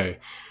 5K.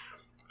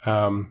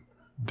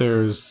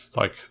 There's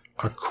like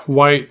a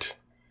quite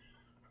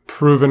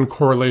proven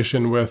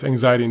correlation with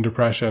anxiety and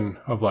depression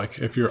of like,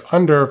 if you're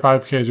under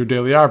 5K as your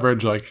daily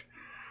average, like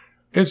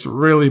it's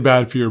really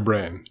bad for your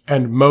brain.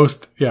 And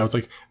it's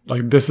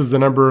like this is the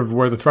number of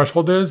where the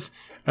threshold is.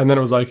 And then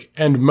it was like,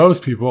 and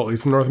most people, at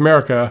least in North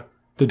America,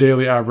 the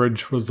daily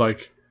average was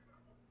like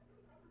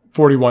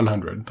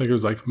 4,100. Like it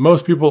was like,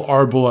 most people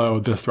are below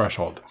this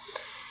threshold.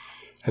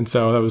 And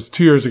so that was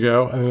 2 years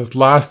ago. And this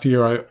last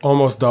year, I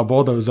almost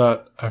doubled. I was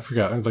at, I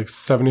forgot, it was like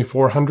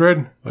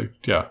 7,400.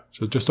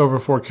 So just over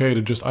 4K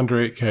to just under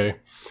 8K.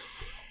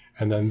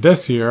 And then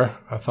this year,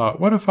 I thought,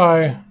 what if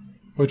I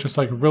was just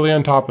like really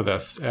on top of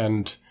this?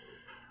 And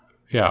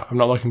yeah, I'm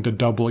not looking to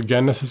double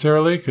again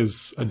necessarily,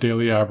 because a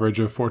daily average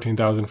of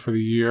 14,000 for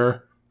the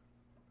year,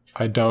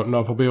 I don't know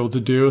if I'll be able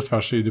to do,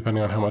 especially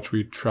depending on how much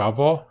we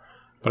travel.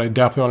 But I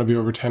definitely want to be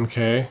over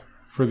 10K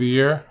for the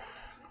year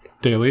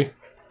daily.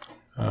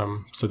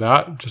 So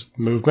that, just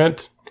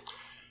movement.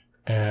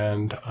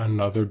 And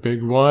another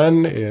big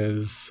one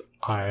is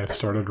I've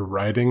started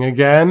writing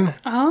again.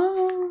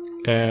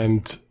 Oh.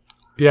 And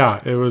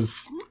yeah, I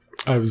was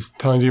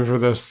telling Jennifer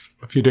this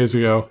a few days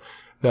ago,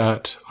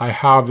 that I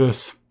have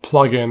this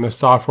plugin, this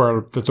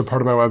software that's a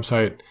part of my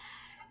website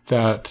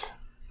that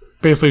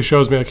basically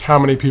shows me like how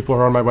many people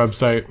are on my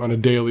website on a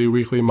daily,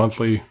 weekly,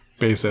 monthly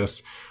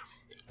basis.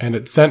 And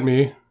it sent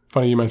me,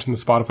 funny you mentioned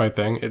the Spotify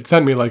thing, it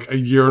sent me like a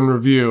year in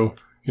review,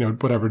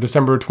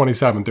 December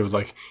 27th. It was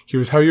like,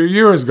 here's how your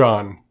year has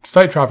gone,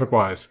 site traffic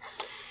wise.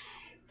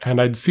 And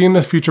I'd seen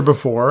this feature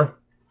before,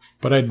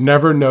 but I'd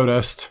never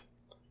noticed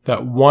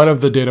that one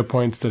of the data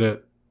points that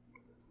it,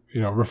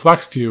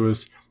 reflects to you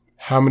is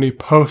how many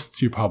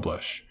posts you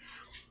publish.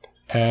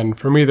 And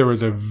for me, there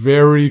was a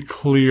very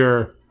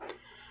clear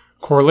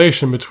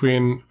correlation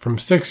between from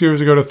 6 years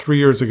ago to 3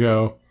 years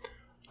ago,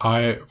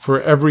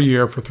 for every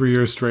year for 3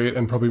 years straight,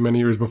 and probably many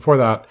years before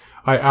that,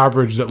 I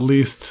averaged at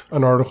least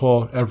an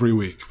article every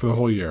week for the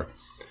whole year.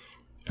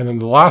 And then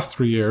the last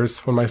 3 years,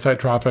 when my site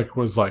traffic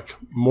was like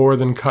more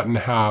than cut in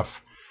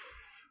half,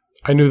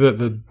 I knew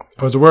that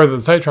I was aware that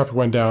the site traffic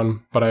went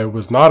down, but I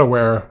was not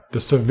aware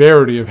the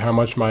severity of how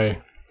much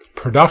my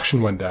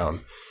production went down.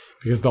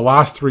 Because the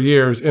last 3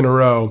 years in a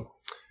row,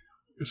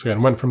 so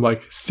again, went from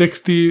like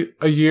 60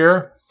 a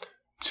year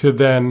to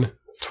then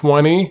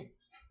 20,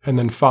 and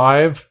then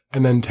 5,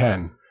 and then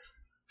 10.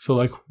 So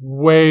like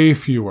way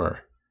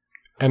fewer.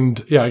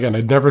 And yeah, again,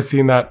 I'd never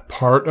seen that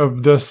part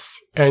of this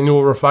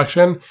annual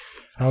reflection.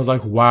 I was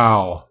like,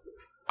 wow.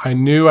 I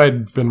knew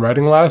I'd been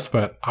writing less,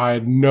 but I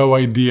had no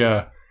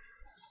idea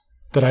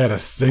that I had a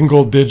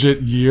single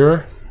digit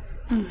year.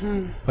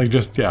 Mm-hmm. Like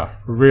just, yeah,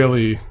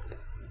 really,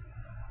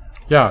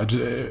 yeah,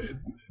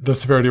 the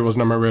severity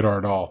wasn't on my radar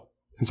at all.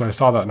 And so I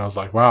saw that and I was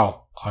like,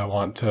 wow, I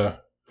want to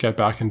get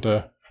back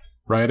into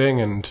writing.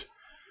 And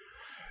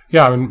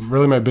yeah,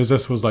 really my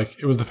business was like,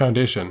 it was the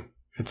foundation.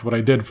 It's what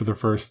I did for the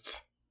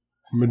first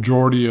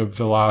majority of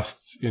the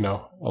last,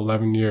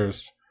 11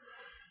 years.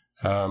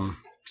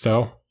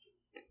 So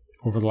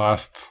over the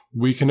last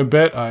week and a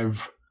bit,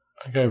 I've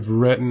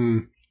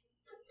written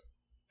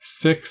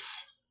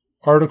 6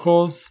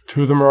 articles.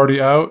 2 of them are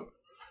already out.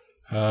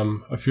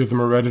 A few of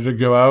them are ready to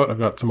go out. I've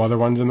got some other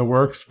ones in the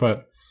works,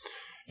 but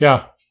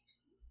yeah,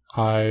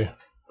 I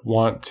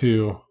want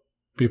to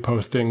be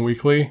posting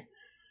weekly,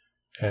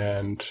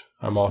 and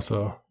I'm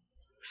also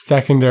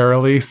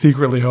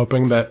secretly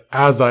hoping that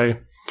as I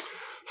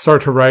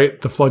start to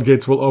write, the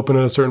floodgates will open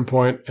at a certain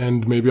point,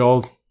 and maybe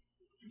I'll,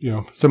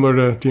 similar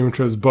to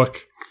Dimitra's book.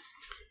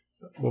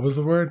 What was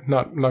the word?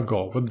 Not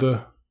goal. What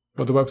the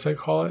website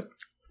call it?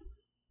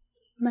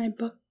 My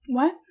book.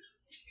 What?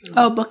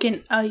 Oh, book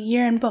in a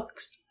year in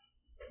books.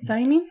 Is that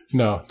what you mean?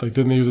 No, like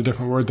didn't they use a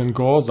different word than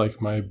goals?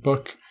 Like my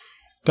book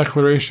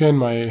declaration,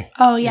 my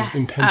yes,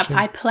 intention.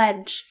 I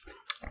pledge.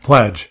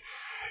 Pledge.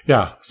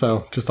 Yeah.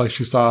 So just like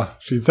she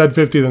said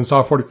 50, then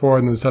saw 44,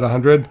 and then said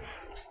 100.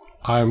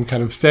 I'm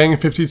kind of saying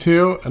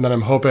 52, and then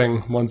I'm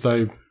hoping once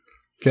I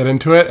get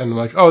into it and I'm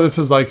like, oh, this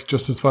is like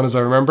just as fun as I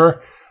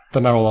remember,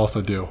 then I will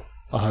also do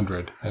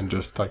 100 and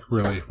just like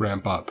really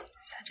ramp up.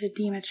 Such a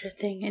Dimitra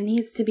thing. It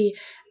needs to be,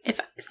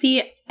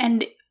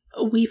 and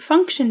we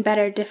function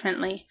better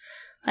differently.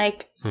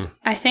 Like,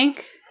 I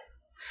think,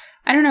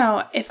 I don't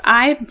know, if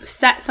I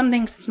set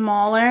something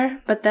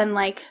smaller, but then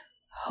like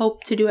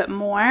hope to do it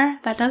more,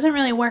 that doesn't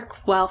really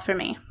work well for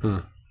me.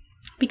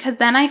 Because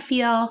then I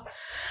feel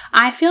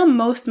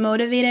most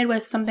motivated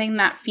with something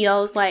that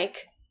feels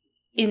like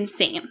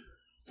insane.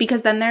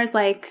 Because then there's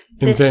like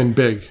insane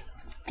big.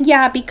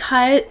 Yeah,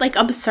 because like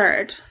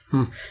absurd.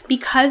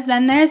 Because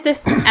then there's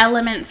this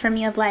element for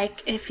me of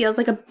like, it feels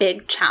like a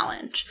big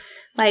challenge.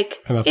 Like,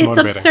 it's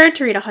motivating. Absurd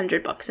to read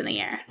 100 books in a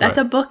year. That's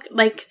right. A book,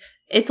 like,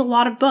 it's a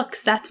lot of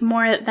books. That's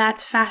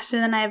faster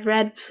than I've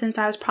read since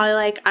I was probably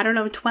like, I don't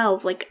know,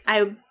 12. Like,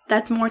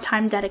 that's more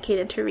time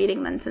dedicated to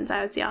reading than since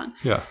I was young.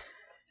 Yeah.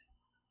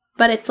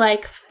 But it's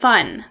like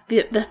fun.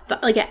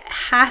 Like, it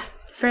has,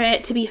 for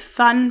it to be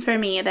fun for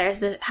me,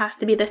 has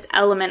to be this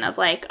element of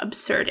like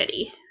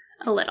absurdity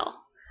a little.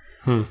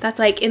 That's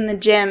like in the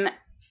gym,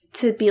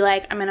 to be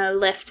like, I'm going to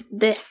lift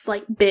this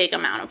like big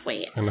amount of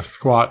weight. And a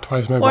squat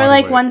twice my body weight. Or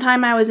like weight. One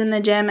time I was in the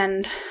gym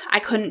and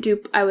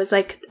I was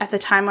like, at the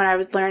time when I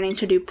was learning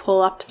to do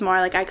pull-ups more,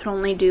 like I could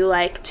only do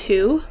like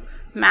 2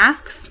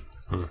 max.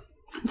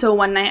 So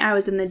one night I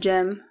was in the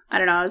gym, I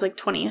don't know, I was like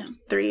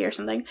 23 or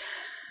something.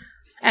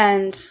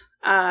 And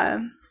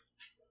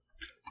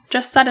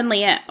just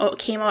suddenly it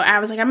came out, I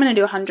was like, I'm going to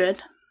do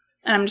 100.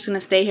 And I'm just going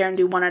to stay here and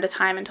do one at a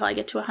time until I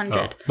get to 100.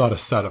 Oh, not a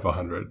set of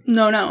 100.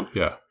 No.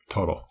 Yeah,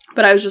 total.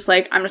 But I was just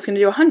like, I'm just going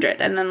to do 100.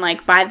 And then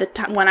like by the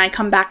time when I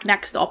come back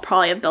next, I'll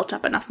probably have built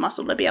up enough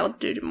muscle to be able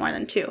to do more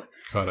than 2.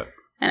 Got it.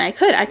 And I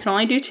could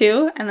only do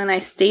 2. And then I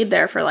stayed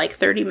there for like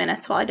 30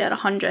 minutes while I did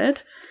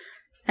 100.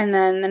 And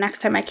then the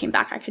next time I came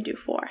back, I could do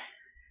 4.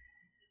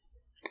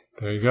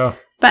 There you go.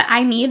 But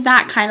I need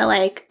that kind of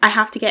like, I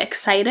have to get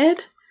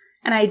excited.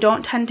 And I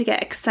don't tend to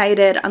get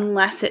excited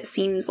unless it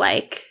seems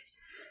like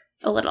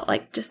a little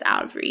like just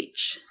out of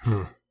reach.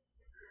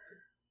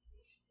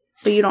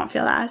 But you don't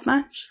feel that as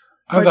much?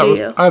 Or do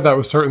you? I have that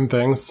with certain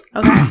things.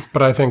 Okay.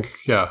 But I think,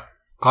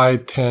 I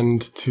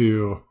tend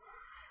to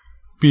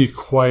be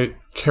quite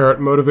carrot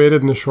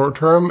motivated in the short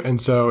term.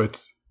 And so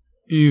it's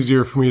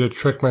easier for me to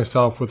trick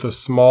myself with a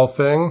small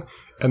thing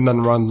and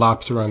then run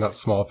laps around that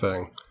small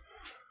thing.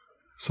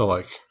 So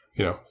like,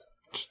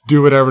 just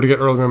do whatever to get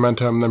early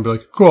momentum and then be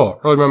like,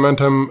 cool, early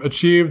momentum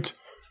achieved.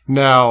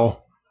 Now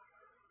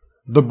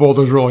the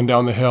boulder's rolling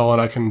down the hill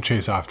and I can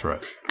chase after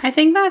it. I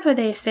think that's what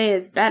they say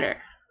is better.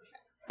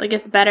 Like,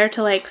 it's better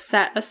to, like,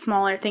 set a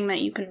smaller thing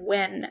that you can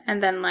win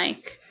and then,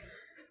 like,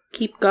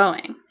 keep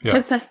going.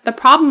 Because the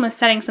problem with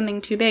setting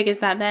something too big is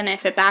that then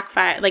if it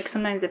backfires, like,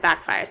 sometimes it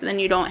backfires and then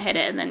you don't hit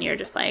it and then you're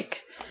just,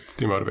 like...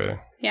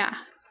 Demotivating. Yeah.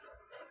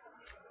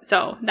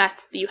 So,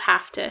 you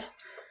have to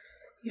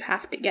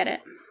get it.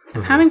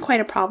 I'm having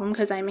quite a problem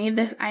because I made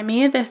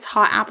this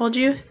hot apple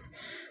juice.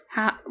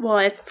 Well,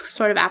 it's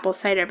sort of apple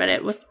cider, but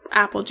it was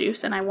apple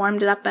juice, and I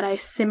warmed it up, but I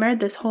simmered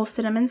this whole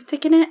cinnamon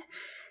stick in it,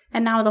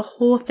 and now the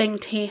whole thing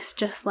tastes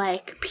just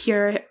like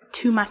pure,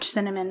 too much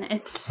cinnamon.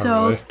 It's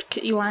so... really?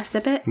 You want to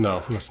sip it? No,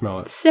 I'm going to smell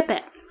it. Sip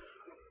it.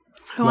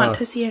 I want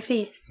to see your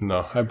face.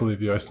 No, I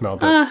believe you. I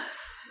smelled it.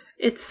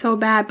 It's so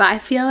bad, but I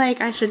feel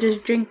like I should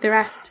just drink the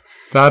rest.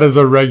 That is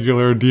a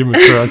regular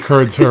Demeter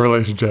occurrence in her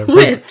relationship.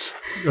 Which?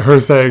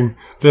 Her saying,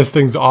 this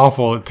thing's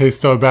awful, it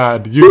tastes so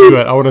bad, you do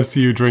it, I want to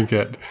see you drink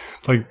it.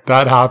 Like,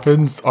 that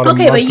happens on a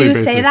monthly basis. Okay, but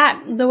you say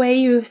that, the way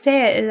you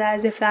say it is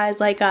as if that is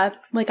like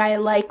I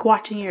like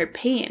watching your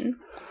pain.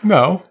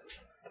 No.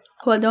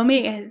 Well, don't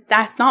make it,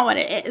 that's not what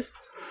it is.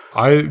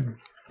 I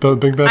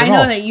don't think that at all.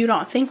 I know that you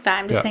don't think that,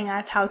 I'm just saying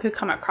that's how it could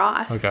come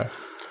across. Okay.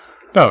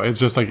 No, it's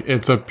just like,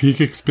 it's a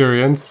peak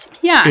experience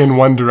Yeah. in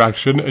one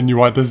direction, and you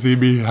want to see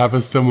me have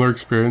a similar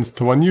experience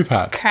to one you've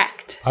had.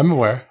 Correct. I'm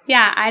aware.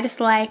 Yeah, I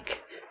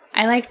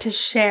like to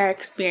share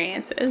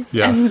experiences.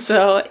 Yes. And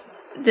so,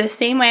 the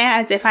same way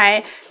as if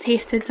I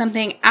tasted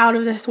something out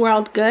of this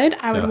world good,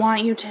 I would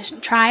want you to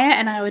try it,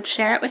 and I would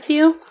share it with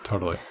you.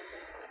 Totally.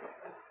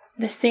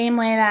 The same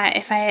way that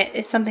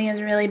if something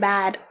is really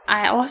bad,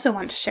 I also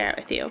want to share it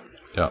with you.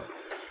 Yeah.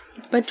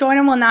 But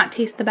Jordan will not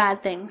taste the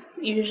bad things,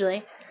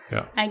 usually.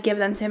 Yeah. I give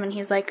them to him and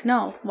he's like,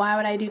 no, why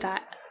would I do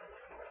that?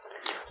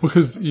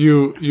 Because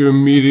you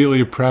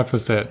immediately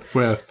preface it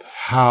with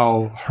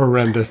how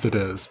horrendous it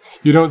is.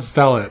 You don't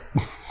sell it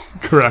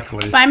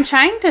correctly. But I'm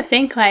trying to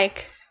think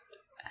like,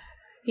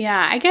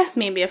 yeah, I guess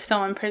maybe if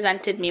someone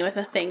presented me with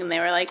a thing and they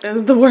were like, this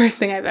is the worst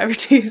thing I've ever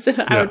tasted,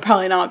 I would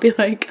probably not be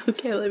like,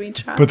 okay, let me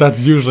try. But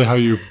that's usually how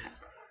you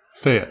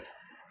say it.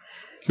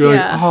 You're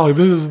like, oh,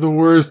 this is the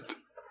worst.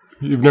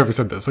 You've never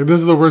said this. Like, this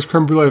is the worst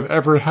creme brulee I've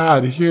ever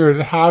had.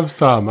 Here, have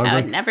some. I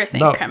would never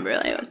think creme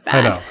brulee was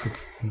bad. I know.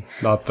 It's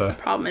not the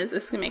problem is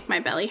this is going to make my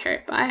belly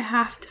hurt, but I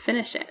have to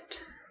finish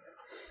it.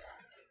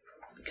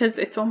 Because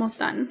it's almost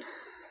done.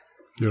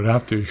 You don't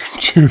have to. You're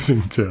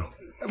choosing to.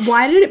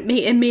 Why did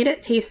it made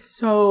it taste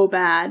so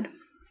bad?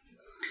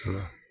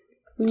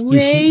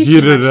 Way you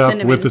heated it up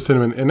cinnamon. With the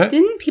cinnamon in it?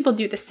 Didn't people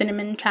do the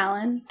cinnamon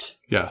challenge?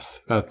 Yes.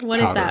 That's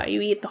What powder. Is that?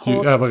 You eat the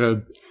whole... You have like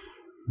a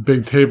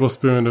big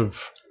tablespoon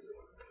of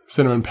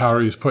cinnamon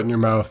powder you just put in your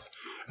mouth,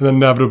 and then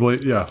inevitably,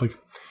 like,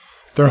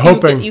 they're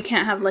hoping... You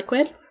can't have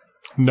liquid?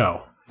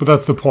 No. But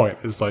that's the point,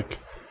 is like,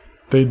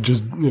 they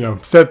just,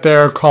 sit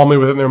there calmly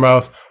with it in their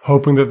mouth,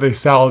 hoping that they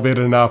salivate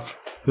enough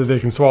that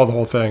they can swallow the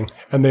whole thing,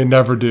 and they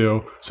never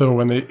do. So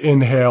when they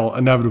inhale,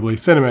 inevitably,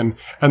 cinnamon,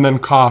 and then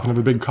cough and have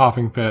a big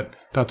coughing fit,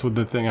 that's what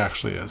the thing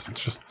actually is.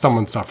 It's just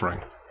someone suffering.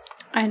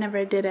 I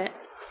never did it.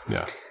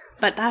 Yeah.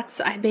 But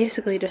I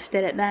basically just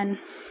did it then.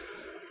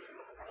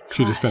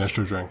 She just finished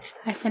her drink.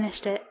 I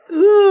finished it.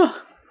 Ugh.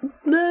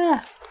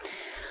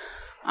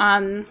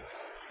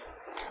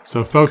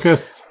 So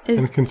focus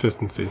and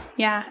consistency.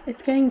 Yeah,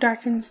 it's getting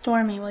dark and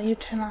stormy. Will you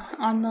turn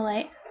on the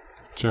light?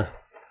 Sure.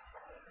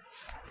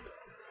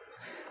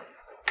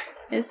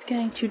 It's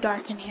getting too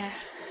dark in here.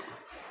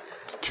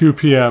 It's 2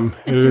 p.m.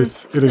 It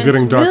is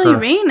getting darker. It's really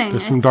raining.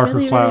 There's some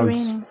darker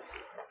clouds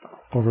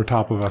over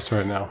top of us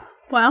right now.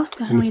 What else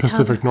do we tell them? In the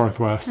Pacific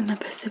Northwest. In the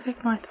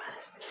Pacific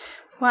Northwest.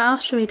 What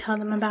else should we tell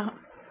them about?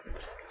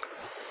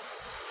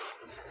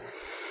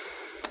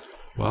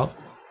 Well,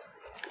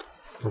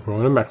 we're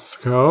going to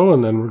Mexico,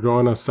 and then we're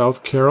going to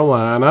South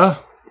Carolina.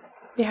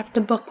 We have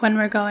to book when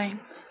we're going.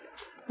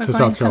 To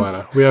South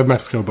Carolina. We have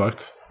Mexico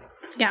booked.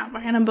 Yeah,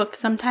 we're going to book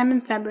sometime in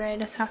February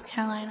to South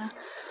Carolina.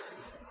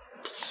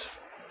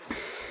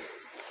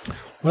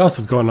 What else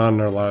is going on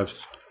in our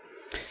lives?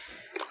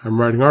 I'm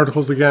writing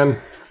articles again.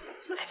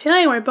 I feel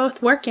like we're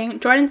both working.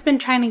 Jordan's been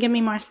trying to give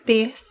me more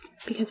space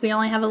because we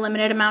only have a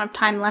limited amount of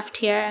time left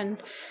here,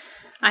 and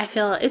I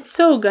feel it's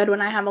so good when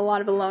I have a lot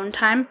of alone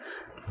time.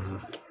 Mm-hmm.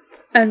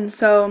 And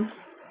so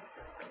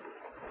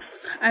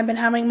I've been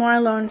having more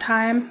alone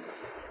time.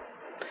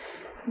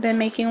 Been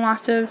making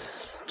lots of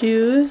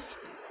stews.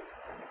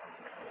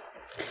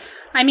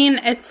 I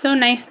mean, it's so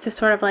nice to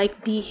sort of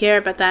like be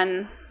here, but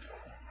then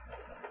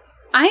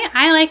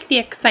I like the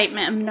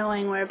excitement of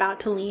knowing we're about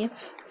to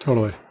leave.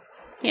 Totally.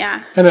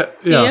 Yeah. And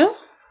Do you?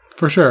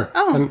 For sure.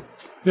 Oh. And,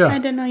 yeah. I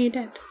didn't know you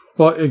did.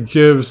 Well, it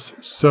gives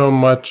so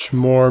much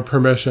more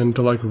permission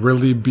to like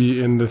really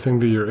be in the thing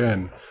that you're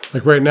in.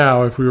 Like right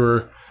now, if we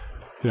were,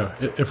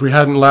 if we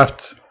hadn't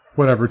left,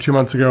 2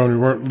 months ago and we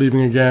weren't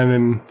leaving again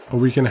in a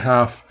week and a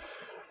half,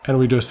 and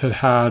we just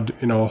had,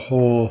 a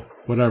whole,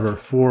 4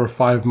 or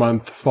 5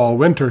 month fall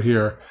winter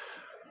here,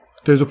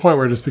 there's a point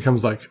where it just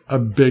becomes like a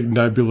big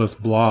nebulous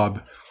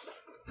blob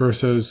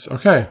versus,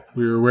 okay,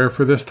 we were aware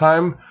for this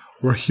time.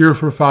 We're here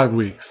for 5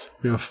 weeks.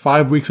 We have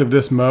 5 weeks of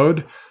this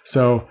mode.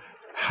 So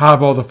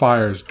have all the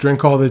fires,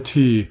 drink all the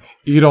tea,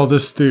 eat all the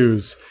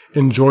stews,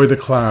 enjoy the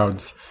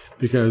clouds,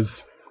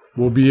 because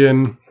we'll be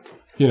in,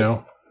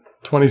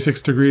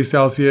 26 degrees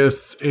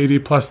Celsius, 80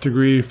 plus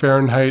degree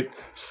Fahrenheit,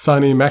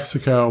 sunny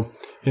Mexico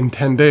in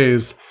 10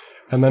 days,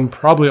 and then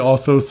probably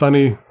also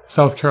sunny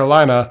South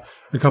Carolina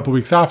a couple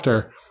weeks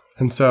after.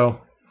 And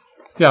so,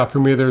 yeah, for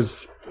me,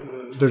 there's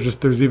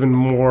even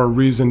more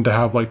reason to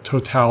have like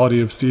totality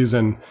of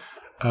season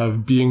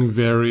of being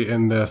very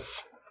in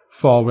this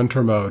fall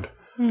winter mode.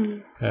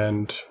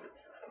 And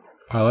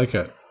I like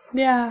it.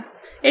 Yeah,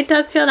 it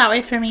does feel that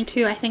way for me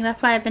too. I think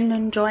that's why I've been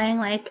enjoying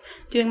like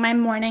doing my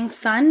morning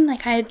sun.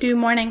 Like I do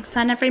morning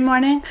sun every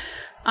morning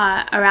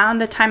around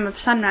the time of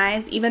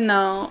sunrise, even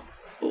though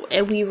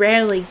we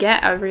rarely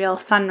get a real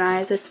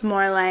sunrise. It's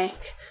more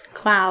like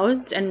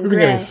clouds and gray.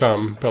 We're getting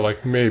some, but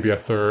like maybe a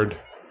third,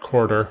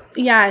 quarter.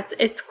 Yeah,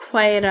 it's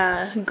quite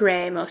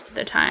gray most of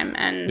the time,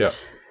 and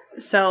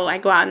so I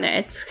go out and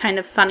it's kind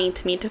of funny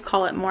to me to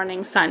call it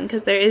morning sun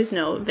because there is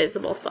no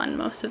visible sun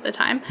most of the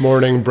time.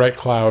 Morning bright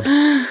cloud.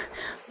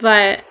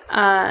 But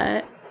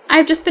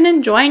I've just been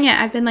enjoying it.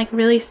 I've been like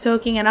really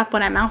soaking it up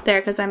when I'm out there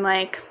because I'm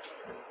like,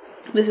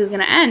 this is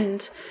gonna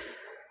end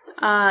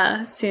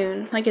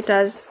soon. Like it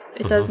does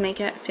make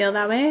it feel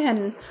that way,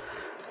 and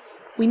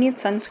we need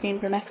sunscreen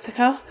for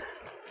Mexico.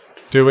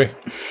 Do we?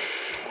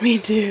 We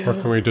do. Or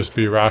can we just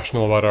be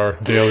rational about our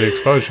daily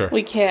exposure?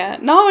 We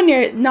can't.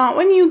 Not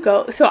when you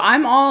go. So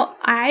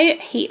I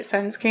hate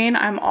sunscreen.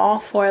 I'm all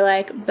for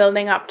like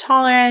building up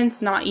tolerance,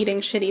 not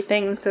eating shitty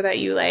things so that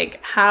you like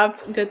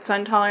have good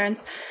sun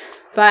tolerance.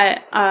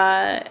 But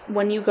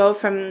when you go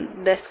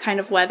from this kind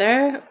of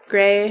weather,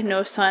 gray,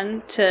 no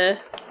sun, to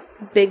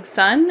big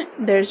sun,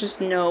 there's just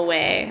no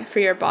way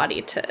for your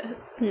body to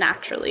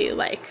naturally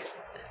like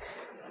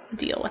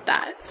deal with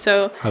that.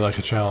 So I like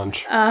a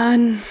challenge.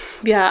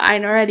 Yeah, I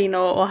already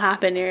know what will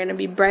happen. You're gonna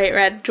be bright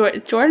red.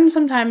 Jordan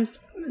sometimes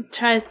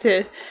tries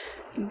to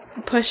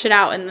push it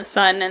out in the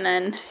sun, and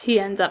then he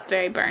ends up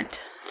very burnt.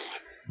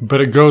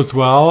 But it goes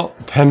well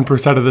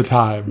 10% of the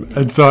time,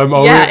 and so I'm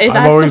always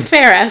that's a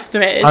fair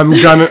estimate.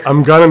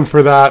 I'm gunning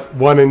for that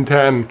 1 in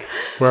 10,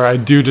 where I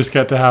do just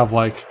get to have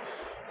like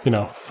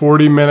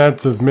 40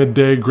 minutes of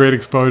midday great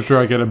exposure.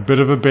 I get a bit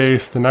of a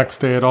base. The next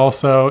day it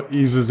also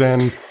eases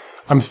in.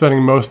 I'm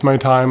spending most of my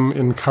time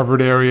in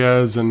covered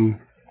areas and,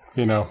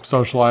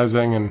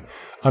 socializing and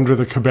under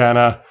the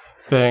cabana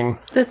thing.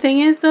 The thing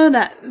is, though,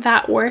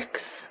 that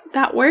works.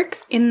 That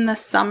works in the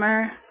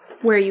summer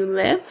where you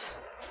live.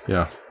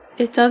 Yeah.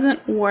 It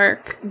doesn't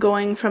work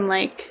going from,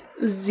 like,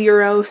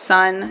 zero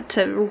sun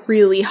to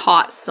really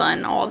hot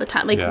sun all the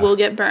time. Like, we'll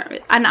get burnt.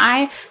 And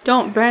I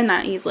don't burn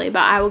that easily,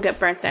 but I will get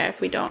burnt there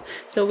if we don't.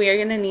 So we are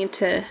going to need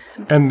to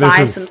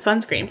buy some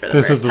sunscreen for the first time in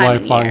years. This is a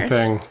lifelong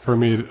thing for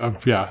me.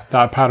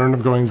 That pattern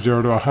of going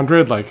 0 to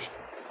 100. Like,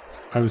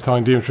 I was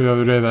telling Dimitri the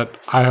other day that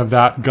I have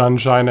that gun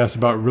shyness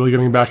about really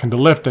getting back into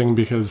lifting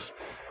because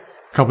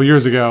a couple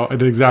years ago, I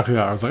did exactly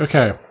that. I was like,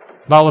 okay,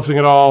 not lifting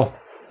at all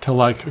till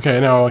like, okay,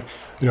 now,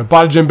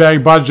 bought a gym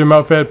bag, bought a gym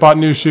outfit, bought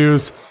new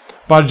shoes,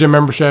 bought a gym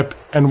membership,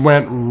 and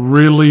went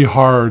really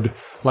hard,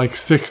 like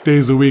 6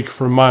 days a week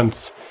for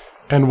months,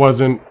 and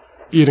wasn't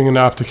eating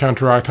enough to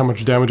counteract how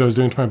much damage I was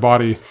doing to my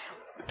body,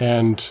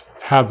 and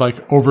had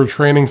like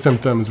overtraining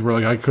symptoms where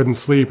like I couldn't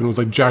sleep and was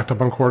like jacked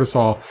up on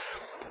cortisol.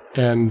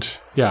 And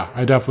yeah,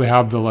 I definitely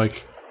have the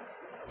like,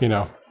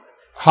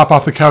 hop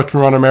off the couch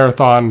and run a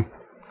marathon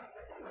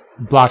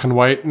black and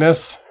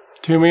whiteness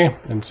to me.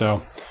 And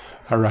so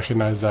I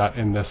recognize that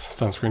in this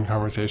sunscreen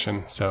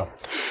conversation. So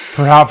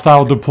perhaps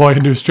I'll deploy a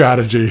new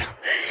strategy.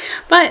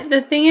 But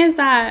the thing is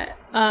that,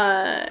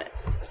 I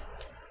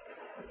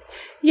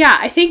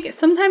think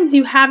sometimes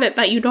you have it,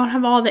 but you don't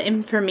have all the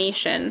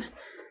information.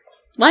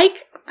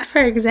 Like,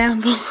 for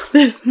example,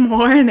 this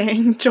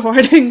morning,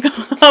 Jordan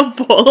got a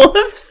bowl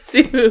of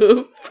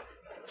soup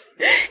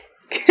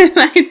Can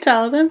I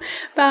tell them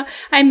about,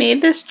 I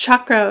made this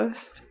chuck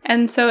roast.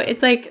 And so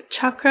it's like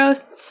chuck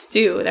roast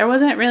stew. There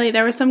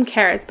was some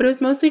carrots, but it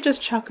was mostly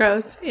just chuck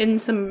roast in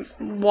some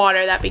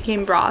water that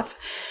became broth.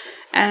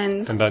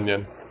 And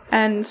onion.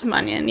 And some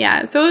onion,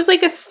 yeah. So it was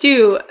like a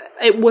stew.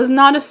 It was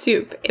not a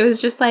soup. It was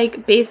just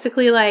like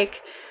basically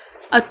like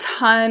a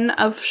ton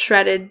of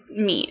shredded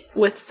meat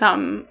with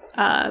some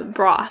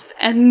broth.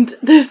 And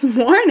this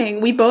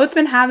morning, we both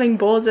been having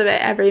bowls of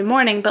it every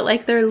morning, but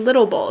like they're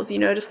little bowls,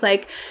 just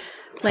like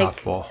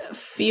Mouthful. A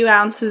few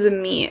ounces of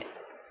meat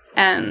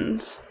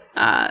and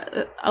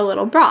a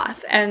little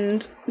broth.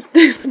 And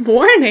this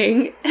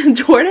morning,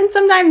 Jordan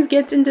sometimes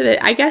gets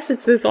into I guess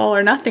it's this all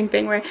or nothing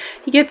thing where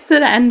he gets to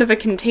the end of a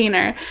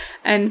container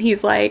and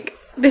he's like,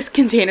 this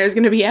container is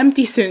going to be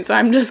empty soon, so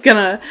I'm just going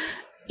to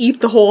eat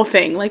the whole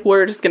thing. Like,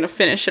 we're just going to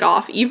finish it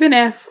off. Even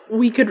if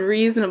we could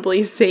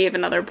reasonably save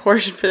another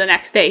portion for the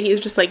next day, he's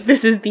just like,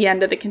 this is the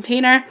end of the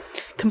container.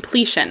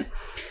 Completion.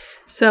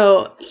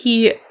 So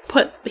he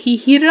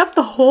heated up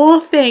the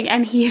whole thing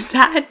and he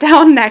sat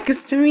down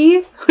next to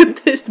me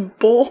with this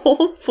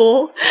bowl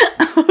full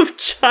of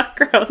chuck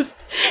roast.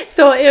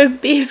 So it was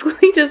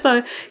basically just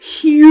a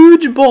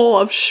huge bowl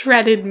of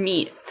shredded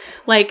meat.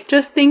 Like,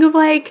 just think of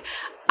like,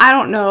 I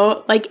don't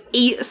know, like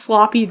 8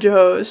 sloppy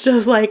joes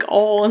just like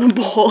all in a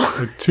bowl.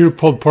 Like 2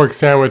 pulled pork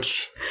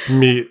sandwich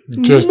meat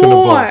just in a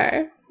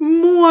bowl.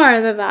 More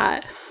than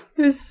that.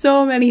 It was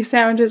so many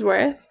sandwiches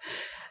worth.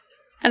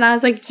 And I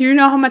was like, do you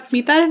know how much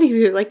meat that is?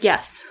 He was like,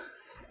 yes.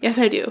 Yes,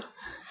 I do.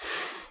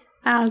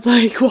 And I was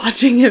like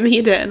watching him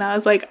eat it. And I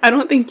was like, I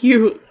don't think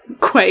you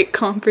quite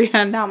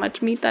comprehend how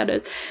much meat that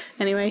is.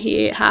 Anyway, he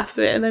ate half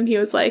of it. And then he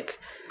was like,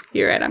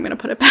 you're right, I'm going to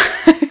put it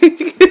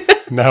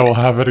back. Now we'll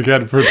have it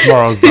again for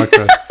tomorrow's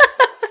breakfast.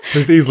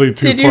 There's easily 2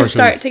 portions. Did you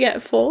start to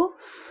get full?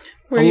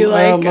 Were you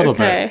like, a little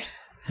okay,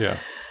 bit. Yeah.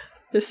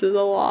 This is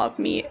a lot of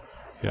meat.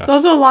 Yes. It's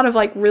also a lot of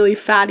like really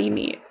fatty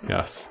meat.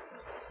 Yes.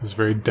 It's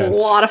very dense.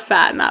 A lot of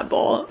fat in that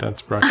bowl.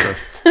 Dense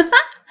breakfast.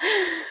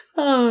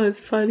 Oh, it's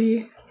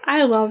funny.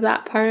 I love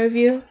that part of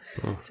you.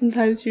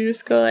 Sometimes you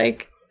just go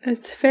like,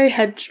 it's very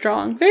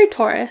headstrong, very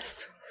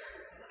Taurus.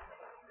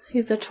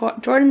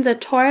 Jordan's a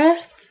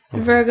Taurus,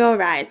 Virgo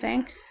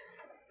rising.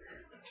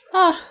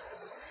 Oh,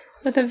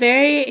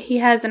 he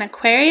has an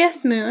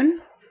Aquarius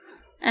moon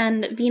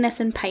and Venus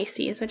in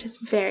Pisces, which is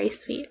very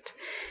sweet.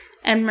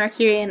 And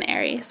Mercury in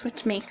Aries,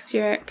 which makes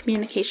your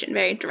communication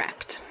very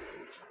direct,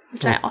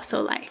 which I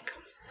also like.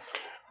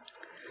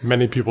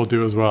 Many people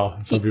do as well.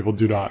 Some people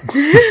do not.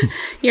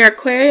 Your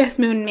Aquarius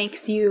moon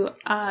makes you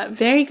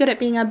very good at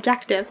being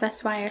objective.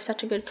 That's why you're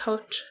such a good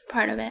coach,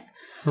 part of it.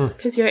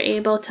 Because you're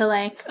able to,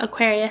 like,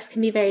 Aquarius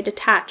can be very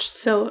detached.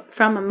 So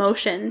from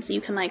emotions,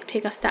 you can, like,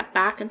 take a step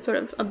back and sort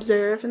of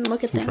observe and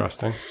look at things.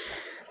 Interesting.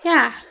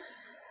 Yeah.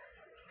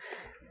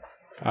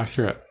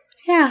 Accurate.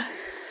 Yeah.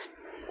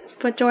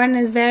 But Jordan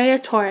is very a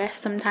Taurus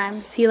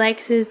sometimes. He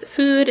likes his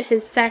food,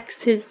 his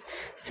sex, his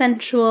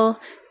sensual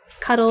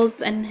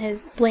cuddles, and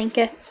his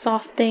blankets,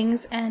 soft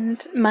things,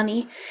 and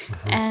money.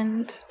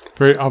 And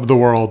very of the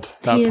world,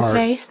 that he part. Is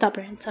very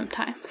stubborn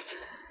sometimes.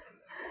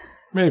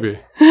 Maybe.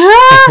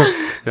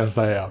 Yes,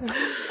 I am.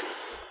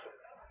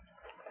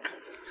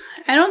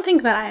 I don't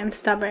think that I am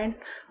stubborn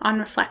on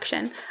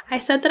reflection. I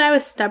said that I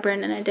was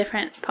stubborn in a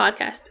different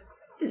podcast.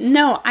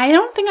 No, I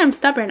don't think I'm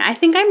stubborn. I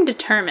think I'm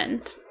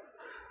determined.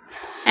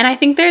 And I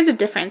think there's a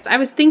difference. I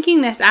was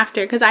thinking this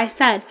after, because I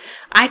said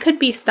I could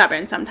be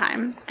stubborn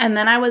sometimes. And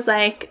then I was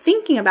like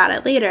thinking about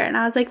it later. And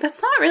I was like,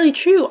 that's not really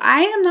true.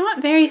 I am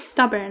not very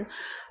stubborn,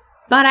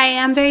 but I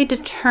am very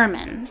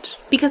determined.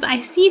 Because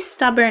I see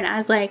stubborn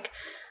as like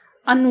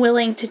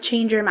unwilling to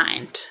change your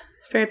mind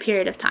for a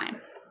period of time.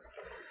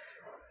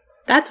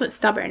 That's what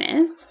stubborn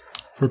is.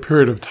 For a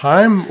period of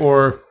time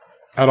or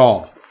at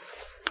all?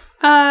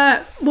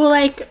 Well,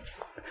 like,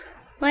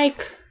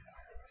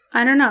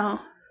 I don't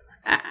know.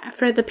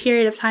 For the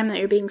period of time that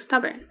you're being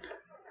stubborn.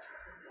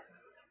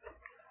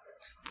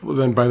 Well,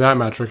 then by that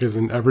metric,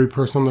 isn't every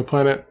person on the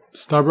planet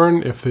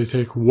stubborn if they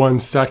take 1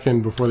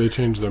 second before they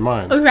change their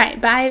mind? Oh, right,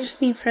 but I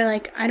just mean for,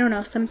 like, I don't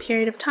know, some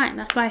period of time.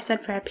 That's why I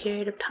said for a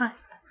period of time.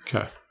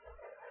 Okay.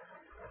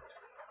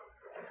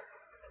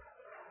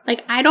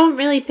 Like, I don't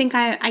really think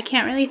I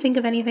can't really think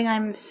of anything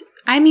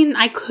I mean,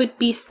 I could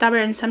be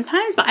stubborn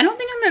sometimes, but I don't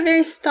think I'm a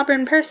very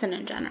stubborn person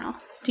in general.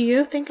 Do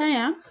you think I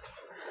am?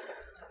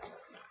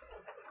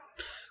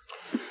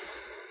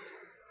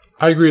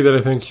 I agree that I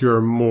think you're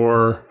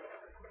more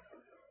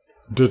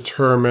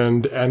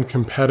determined and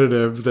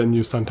competitive than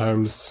you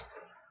sometimes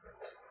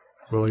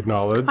will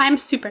acknowledge. I'm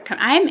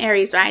I am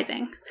Aries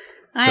rising.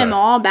 I am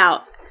all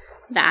about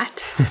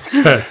that.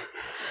 Okay.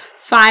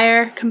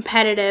 Fire,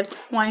 competitive,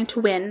 wanting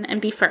to win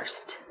and be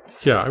first.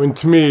 Yeah, I mean,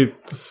 to me,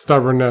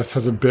 stubbornness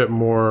has a bit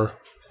more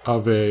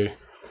of a,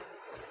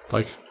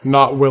 like,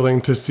 not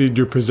willing to cede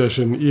your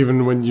position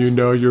even when you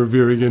know you're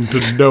veering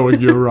into knowing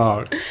you're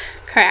wrong.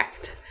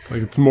 Correct.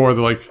 Like, it's more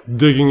the, like,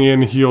 digging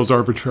in heels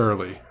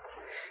arbitrarily.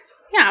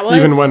 Yeah, well,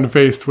 even when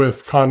faced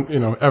with,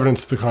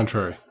 evidence to the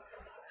contrary.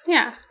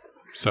 Yeah.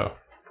 So.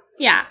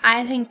 Yeah,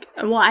 I think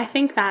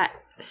that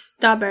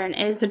stubborn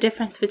is the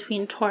difference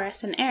between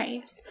Taurus and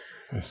Aries.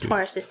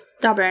 Taurus is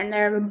stubborn.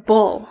 They're a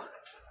bull.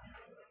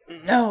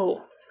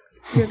 No.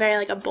 You're very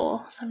like a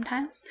bull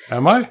sometimes.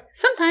 Am I?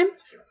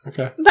 Sometimes.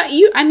 Okay. But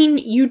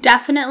you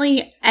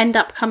definitely end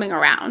up coming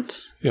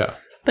around. Yeah.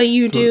 But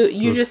you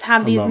just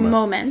have these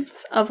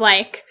moments of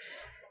like,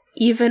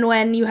 even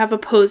when you have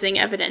opposing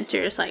evidence,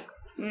 you're just like,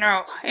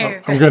 no.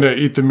 I'm going to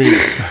eat the meat.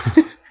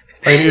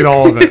 I eat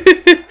all of it.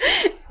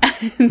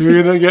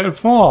 You're going to get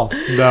full.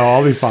 No,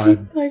 I'll be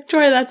fine. Like,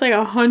 Joy, that's like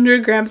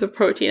 100 grams of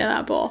protein in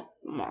that bowl.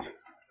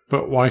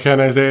 But why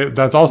can't I say it?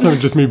 That's also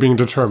just me being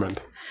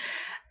determined.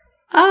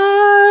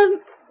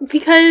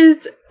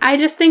 Because I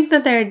just think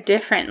that they're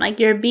different.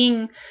 Like, you're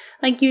being,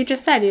 like you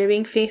just said, you're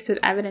being faced with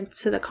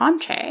evidence to the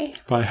contrary.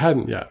 But I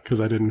hadn't yet, because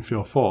I didn't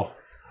feel full.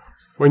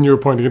 When you were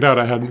pointing it out,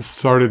 I hadn't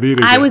started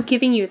eating I was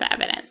giving you the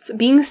evidence.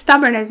 Being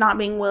stubborn is not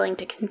being willing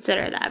to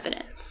consider the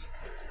evidence.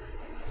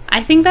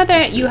 I think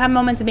that you have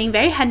moments of being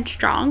very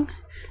headstrong.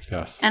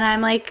 Yes. And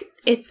I'm like,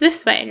 it's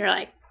this way. And you're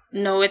like,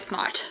 no, it's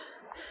not.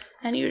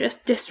 And you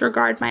just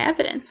disregard my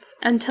evidence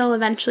until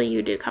eventually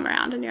you do come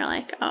around and you're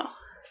like, oh,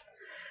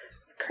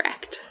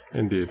 correct.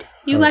 Indeed.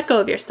 You let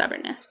go of your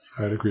stubbornness.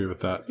 I'd agree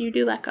with that. You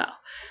do let go.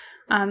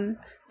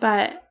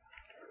 But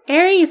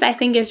Aries, I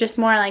think, is just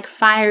more like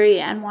fiery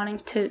and wanting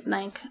to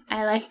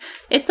I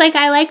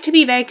like to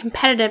be very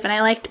competitive and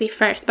I like to be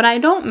first, but I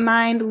don't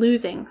mind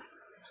losing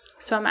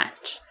so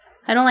much.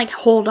 I don't like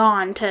hold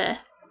on to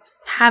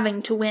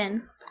having to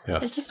win.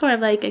 Yes. It's just sort of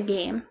like a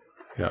game.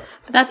 Yeah.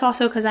 But that's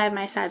also because I have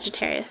my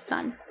Sagittarius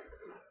sun.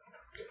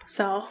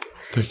 So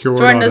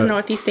Jordan doesn't know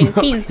what these things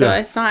mean, so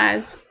it's not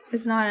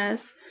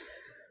as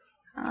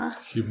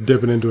keep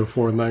dipping into a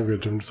foreign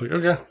language. I'm just like,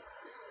 okay,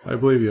 I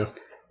believe you.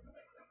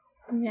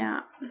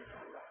 Yeah.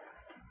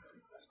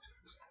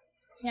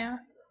 Yeah.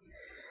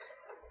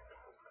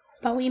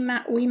 But we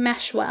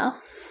mesh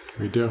well.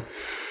 We do.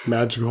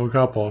 Magical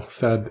couple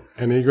said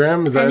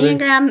Enneagram. Is that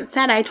Enneagram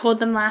said I told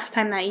them last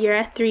time that you're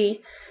a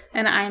 3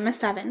 and I'm a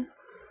 7.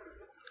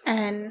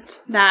 And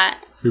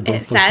that we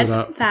both looked it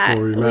up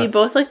before we met. We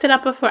both looked it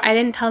up before. I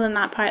didn't tell them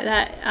that part.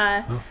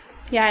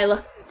 I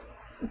looked.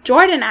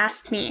 Jordan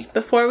asked me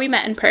before we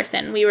met in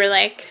person. We were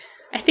like,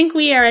 I think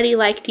we already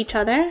liked each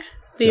other.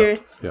 Yeah.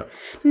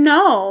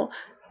 No,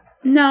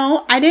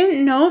 I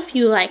didn't know if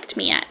you liked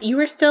me yet. You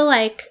were still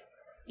like,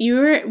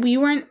 we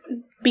weren't,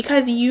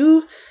 because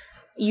you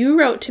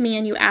wrote to me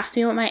and you asked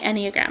me what my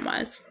Enneagram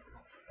was.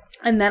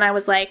 And then I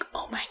was like,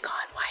 oh my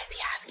God, why is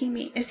he asking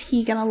me? Is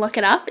he going to look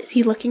it up? Is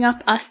he looking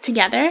up us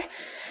together?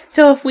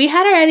 So if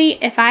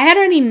I had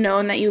already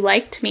known that you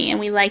liked me and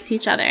we liked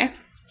each other,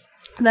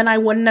 then I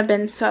wouldn't have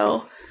been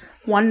so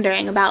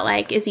wondering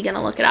about is he going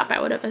to look it up? I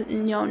would have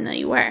known that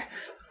you were.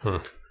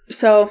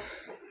 So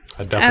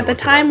at the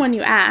time when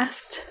you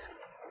asked,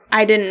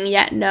 I didn't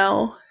yet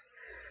know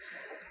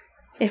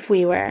if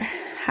we were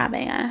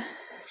having a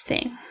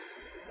thing.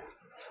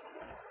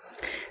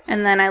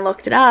 And then I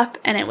looked it up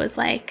and it was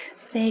like,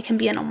 they can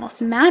be an almost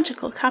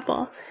magical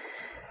couple. And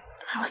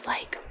I was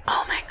like,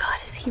 oh my God,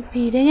 is he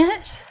reading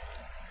it?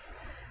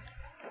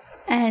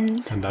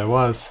 And I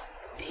was.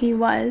 He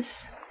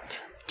was.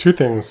 2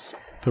 things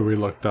that I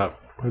looked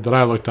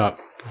up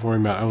before we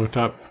met. I looked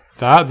up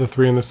the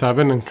 3 and the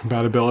 7 and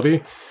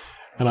compatibility.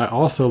 And I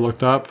also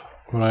looked up,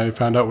 when I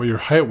found out what your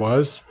height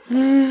was.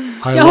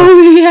 There's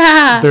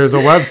a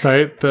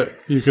website that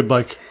you could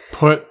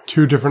put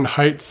 2 different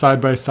heights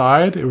side by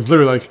side. It was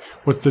literally like,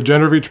 what's the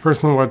gender of each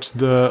person, what's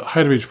the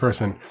height of each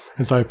person.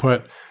 And so I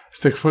put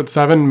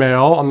 6'7"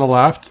 male on the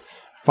left,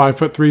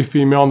 5'3"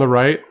 female on the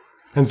right.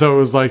 And so it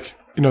was like,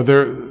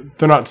 they're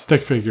not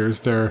stick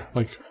figures. They're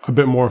like a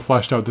bit more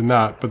fleshed out than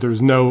that, but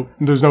there's no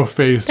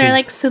face. They're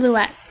like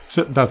silhouettes.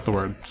 That's the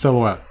word.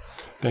 Silhouette.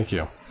 Thank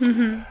you.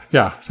 Mm-hmm.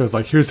 Yeah. So it's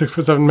like, here's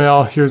 6'7"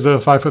 male, here's a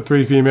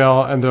 5'3"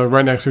 female, and they're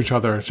right next to each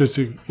other. It's just,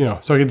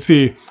 so I can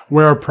see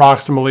where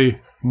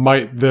approximately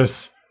might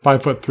this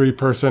 5'3"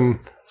 person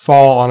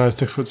fall on a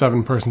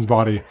 6'7" person's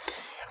body.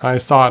 And I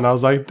saw it and I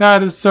was like,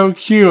 that is so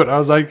cute. I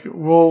was like,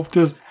 we'll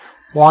just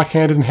walk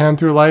hand in hand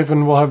through life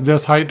and we'll have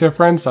this height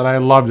difference. And I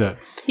loved it.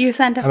 You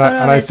sent a photo.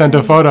 And I sent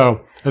a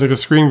photo. I took a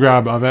screen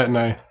grab of it and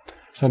I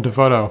sent a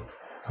photo.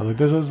 I was like,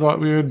 this is what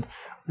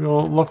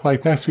we'll look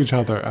like next to each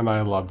other. And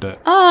I loved it.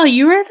 Oh,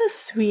 you were the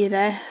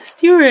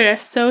sweetest. You were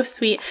so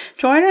sweet.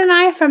 Jordan and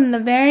I, from the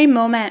very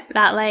moment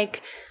that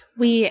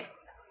we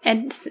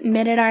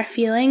admitted our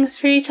feelings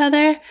for each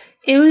other,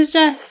 it was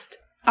just,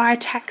 our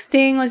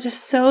texting was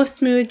just so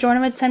smooth.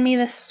 Jordan would send me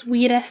the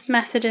sweetest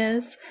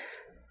messages.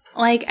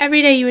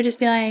 Every day you would just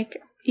be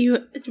like,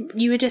 you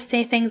would just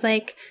say things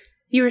like,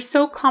 you were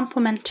so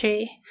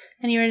complimentary.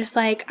 And you were just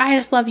like, I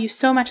just love you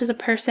so much as a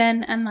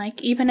person. And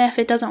even if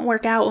it doesn't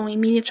work out when we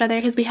meet each other,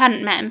 because we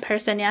hadn't met in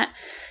person yet,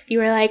 you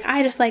were like,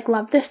 I just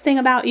love this thing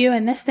about you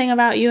and this thing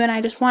about you. And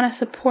I just want to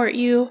support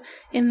you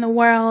in the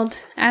world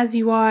as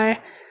you are.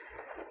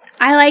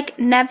 I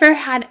never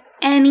had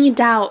any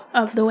doubt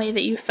of the way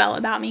that you felt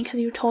about me because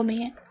you told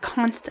me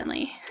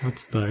constantly.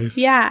 That's nice.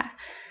 Yeah.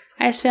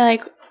 I just feel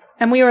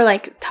and we were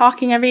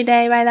talking every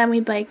day by then.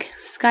 We'd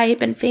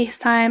Skype and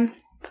FaceTime.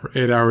 For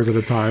 8 hours at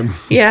a time.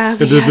 Yeah,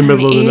 we into had the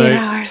middle of the night.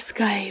 8-hour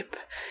Skype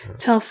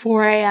till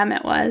 4 a.m.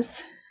 it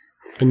was.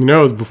 And it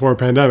was before a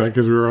pandemic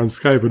because we were on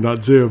Skype and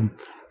not Zoom.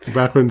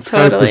 Back when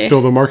Skype was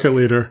still the market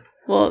leader.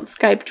 Well,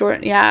 Skype,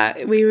 Jordan,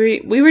 yeah,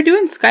 we were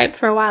doing Skype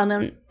for a while, and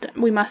then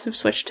we must have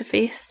switched to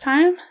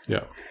FaceTime.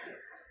 Yeah.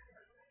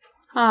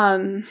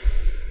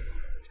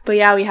 But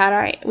yeah, we had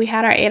our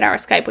 8-hour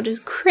Skype, which is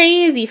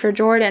crazy for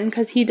Jordan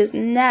because he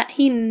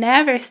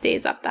never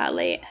stays up that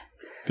late.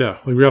 Yeah,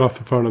 like we got off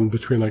the phone in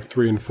between like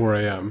 3 and 4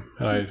 a.m.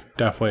 And I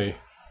definitely,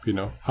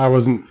 I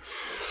wasn't.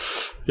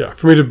 Yeah,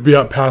 for me to be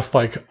up past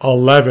like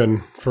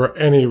 11 for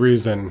any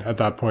reason at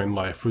that point in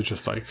life was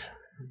just like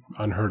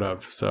unheard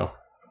of. So.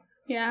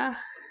 Yeah.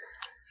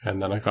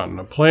 And then I got on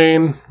a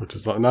plane, which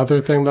is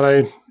another thing that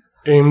I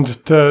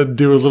aimed to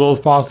do as little as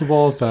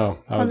possible. So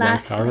I was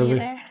like, I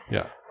really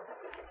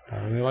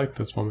like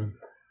this woman.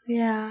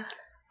 Yeah.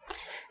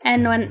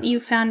 And when you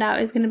found out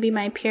it was going to be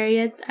my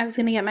period, I was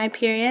going to get my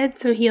period.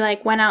 So he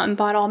like went out and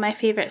bought all my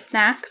favorite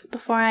snacks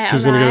before I arrived. She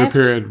was going to get a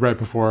period right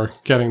before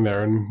getting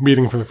there and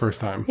meeting for the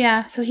first time.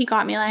 Yeah. So he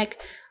got me like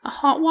a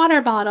hot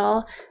water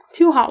bottle,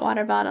 2 hot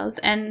water bottles,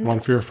 and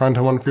one for your front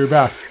and one for your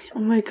back. Oh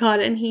my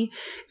God. And he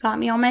got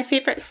me all my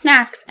favorite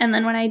snacks. And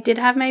then when I did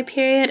have my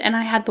period, and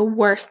I had the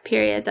worst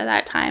periods at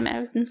that time, I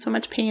was in so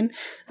much pain.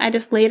 I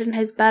just laid in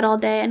his bed all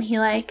day, and he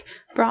like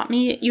brought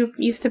me, you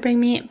used to bring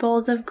me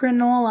bowls of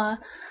granola,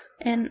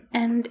 and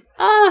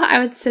I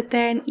would sit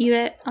there and eat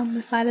it on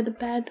the side of the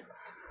bed.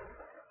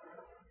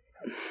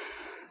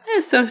 That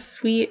is so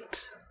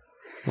sweet.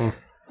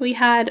 We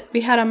had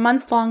a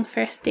month-long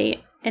first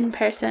date in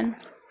person.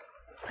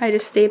 I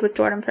just stayed with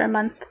Jordan for a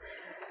month.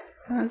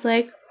 I was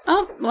like,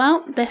 oh,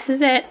 well, this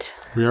is it.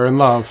 We are in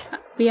love.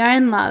 We are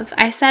in love.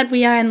 I said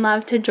we are in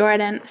love to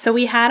Jordan. So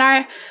we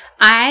had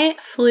I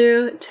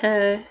flew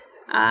to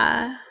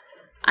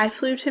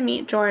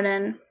meet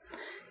Jordan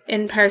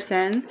in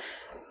person,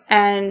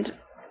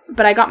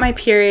 but I got my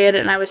period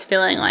and I was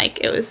feeling like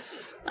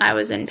I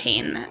was in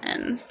pain,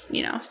 and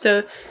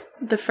so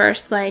the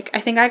first I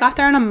think I got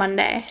there on a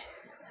Monday,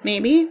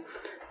 maybe.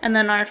 And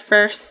then our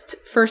first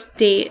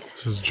date.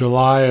 This is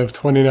July of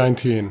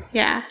 2019.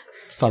 Yeah.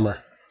 Summer.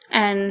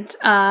 And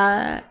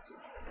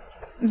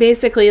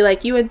basically,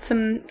 you had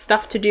some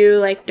stuff to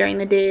do, during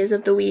the days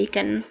of the week.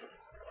 And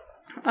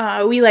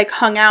we,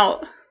 hung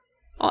out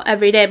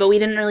every day, but we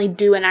didn't really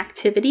do an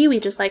activity. We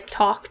just,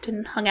 talked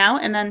and hung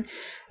out. And then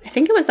I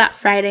think it was that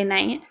Friday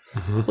night,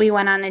 we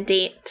went on a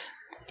date.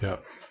 Yeah.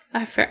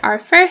 Our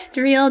first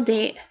real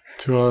date.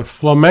 To a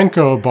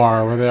flamenco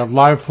bar where they have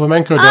live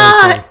flamenco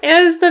dancing.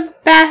 It was the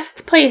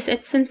best place.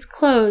 It's since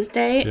closed,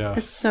 right? Yes.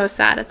 It's so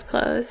sad it's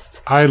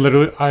closed.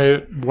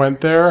 I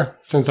went there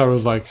since I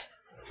was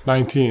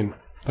 19,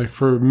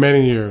 for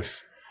many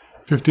years,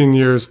 15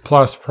 years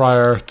plus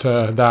prior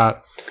to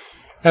that.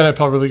 And it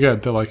felt really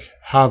good to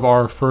have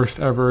our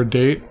first ever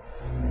date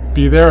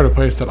be there at a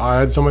place that I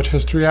had so much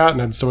history at and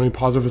had so many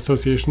positive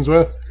associations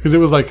with, because it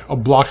was a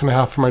block and a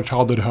half from my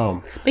childhood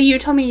home. But you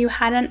told me you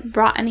hadn't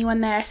brought anyone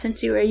there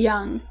since you were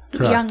younger.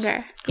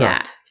 Correct.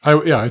 Yeah.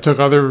 I took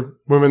other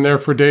women there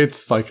for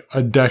dates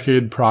a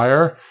decade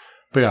prior,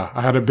 but yeah,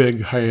 I had a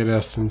big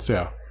hiatus, and so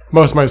yeah,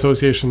 most of my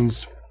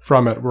associations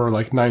from it were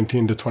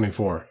 19 to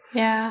 24.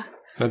 Yeah.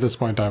 And at this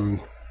point in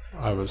time,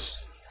 I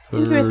was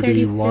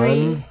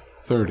 31.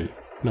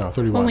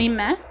 31. When we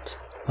met?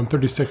 I'm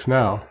 36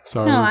 now,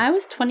 so... No, I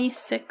was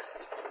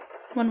 26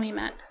 when we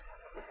met.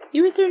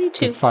 You were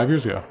 32. It's 5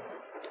 years ago.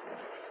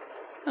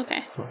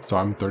 Okay. So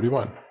I'm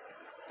 31.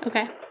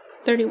 Okay.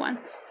 31.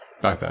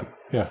 Back then,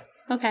 yeah.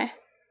 Okay.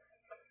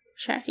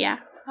 Sure, yeah.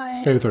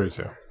 Maybe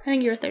 32. I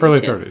think you were 32.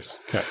 Early 30s,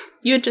 okay.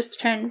 You had just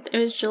turned... It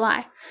was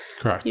July.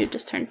 Correct. You had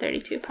just turned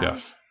 32, probably.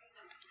 Yes.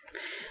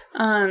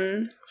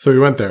 So we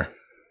went there.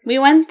 We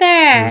went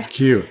there. It was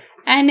cute.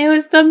 And it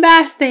was the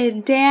best. They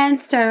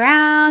danced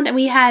around, and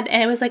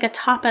it was a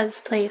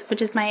tapas place, which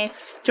is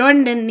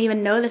Jordan didn't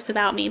even know this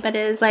about me, but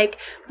it is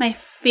my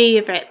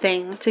favorite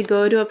thing, to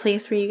go to a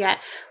place where you get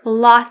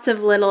lots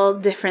of little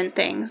different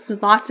things,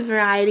 lots of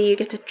variety. You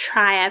get to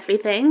try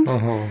everything.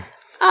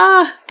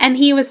 And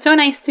he was so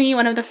nice to me.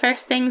 One of the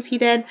first things he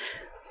did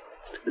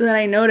that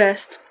I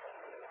noticed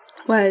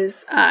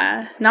was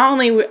not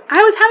only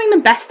I was having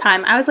the best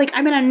time. I was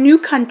I'm in a new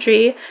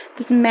country.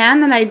 This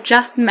man that I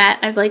just met,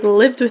 I've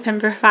lived with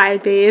him for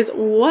 5 days.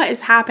 What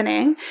is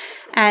happening?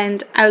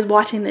 And I was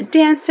watching the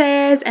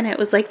dancers, and it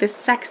was this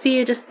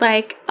sexy, just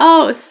it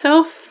was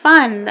so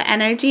fun, the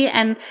energy.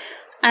 And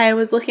I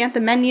was looking at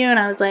the menu, and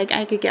I was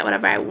I could get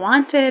whatever I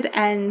wanted.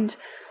 And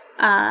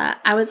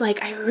I was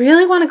I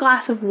really want a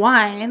glass of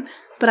wine,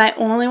 but I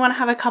only want to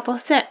have a couple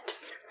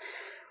sips.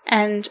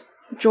 And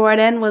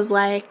Jordan was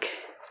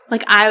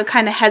I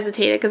kind of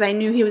hesitated because I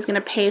knew he was going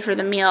to pay for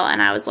the meal.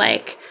 And I was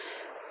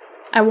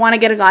I want to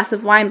get a glass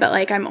of wine, but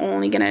I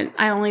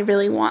only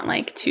really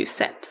want 2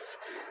 sips.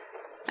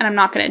 And I'm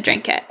not going to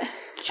drink it.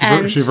 She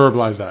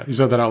verbalized that. You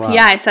said that out loud.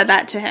 Yeah, I said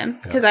that to him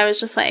because I was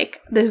just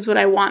this is what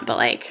I want, but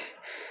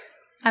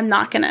I'm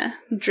not going to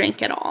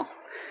drink it all.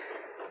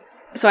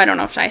 So I don't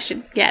know if I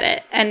should get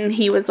it. And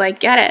he was like,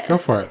 get it. Go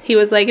for it. He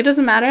was like, it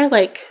doesn't matter.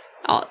 Like,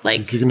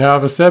 if you can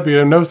have a sip, you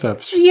have no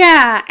sips.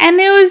 Yeah. And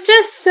it was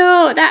just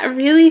so,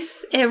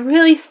 it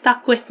really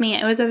stuck with me.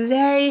 It was a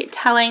very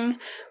telling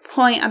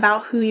point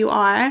about who you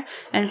are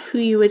and who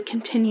you would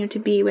continue to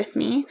be with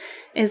me,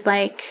 is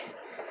it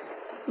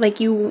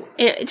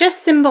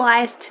just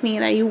symbolized to me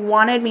that you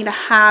wanted me to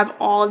have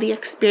all the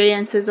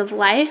experiences of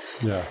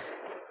life. Yeah.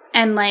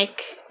 And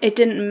like, it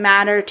didn't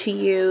matter to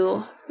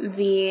you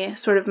the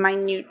sort of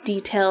minute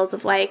details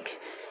of like,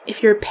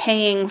 if you're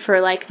paying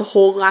for like the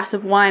whole glass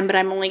of wine, but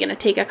I'm only going to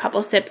take a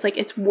couple sips, like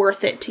it's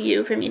worth it to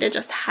you for me to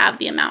just have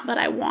the amount that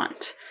I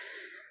want.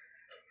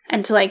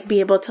 And to like be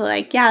able to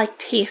like, yeah, like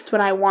taste what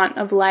I want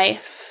of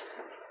life.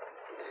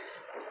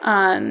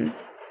 And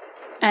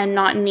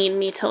not need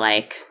me to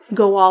like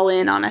go all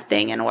in on a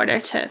thing in order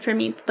for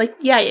me, like,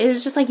 yeah, it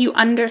was just like you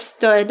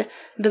understood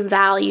the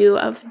value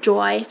of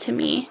joy to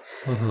me.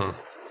 Mm-hmm.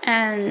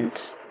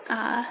 And,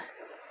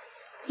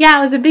 yeah,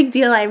 it was a big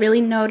deal. I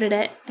really noted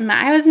it.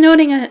 I was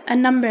noting a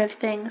number of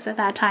things at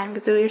that time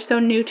because we were so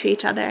new to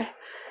each other.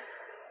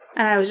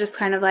 And I was just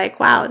kind of like,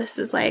 wow, this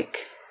is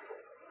like,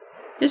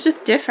 it's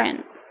just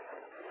different.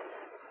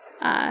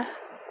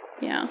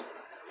 You know,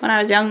 when I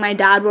was young, my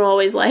dad would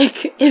always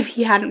like, if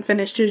he hadn't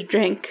finished his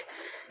drink,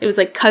 it was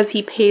like, cause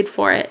he paid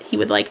for it, he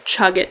would like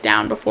chug it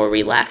down before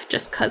we left,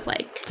 just cause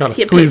like, gotta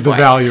squeeze the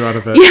value out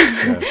of it.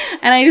 Yeah.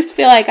 And I just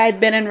feel like I'd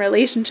been in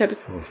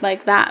relationships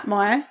like that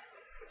more.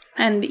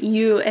 And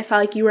it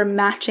felt like you were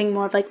matching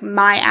more of like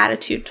my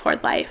attitude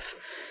toward life,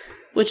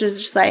 which is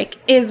just like,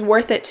 is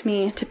worth it to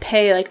me to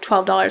pay like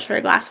 $12 for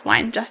a glass of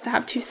wine just to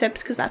have 2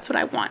 sips because that's what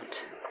I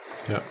want.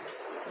 Yeah.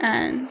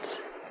 And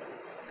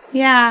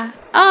yeah.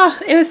 Oh,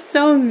 it was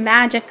so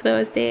magic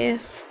those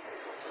days.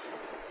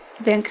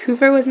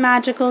 Vancouver was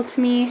magical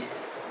to me.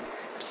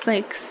 Just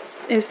like,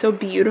 it was so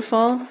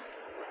beautiful.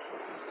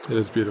 It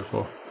is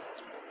beautiful.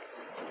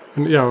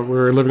 And yeah, we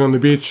were living on the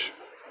beach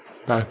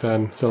back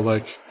then. So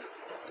like,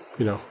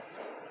 you know,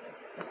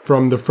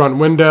 from the front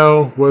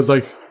window was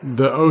like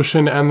the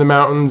ocean and the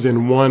mountains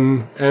in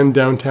one, and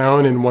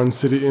downtown in one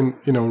city,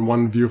 in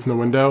one view from the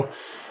window.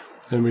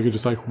 And we could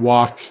just like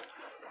walk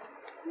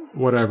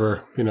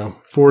whatever,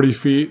 40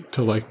 feet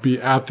to like be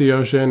at the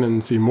ocean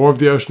and see more of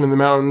the ocean in the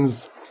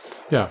mountains.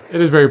 Yeah, it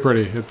is very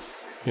pretty.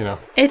 It's,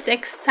 It's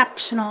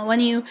exceptional.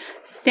 When you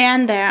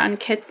stand there on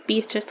Kitts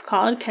Beach, it's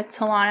called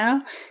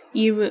Kitsilano,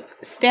 you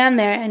stand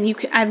there and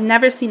I've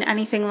never seen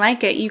anything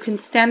like it. You can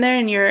stand there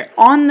and you're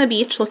on the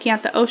beach looking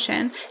at the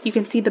ocean. You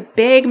can see the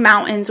big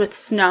mountains with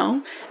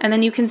snow, and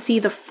then you can see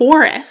the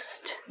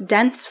forest,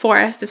 dense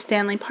forest of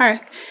Stanley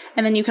Park,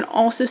 and then you can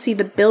also see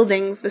the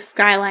buildings, the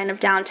skyline of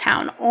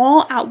downtown,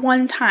 all at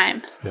one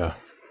time. Yeah.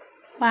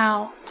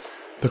 Wow.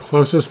 The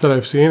closest that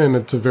I've seen, and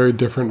it's a very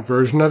different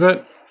version of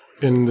it,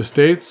 in the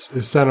States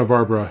is Santa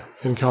Barbara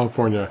in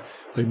California.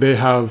 Like, they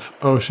have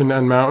ocean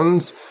and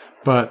mountains,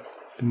 but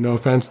no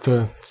offense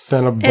to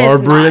Santa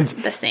Barbarians,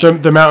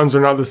 the mountains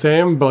are not the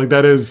same, but like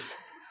that is,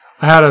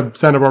 I had a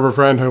Santa Barbara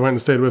friend who I went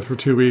and stayed with for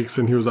 2 weeks,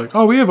 and he was like,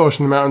 oh, we have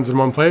ocean and mountains in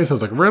one place. I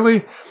was like,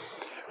 really?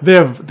 They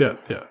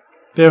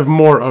have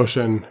more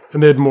ocean,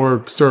 and they had more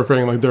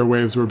surfing, like their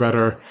waves were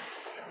better.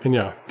 And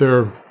yeah,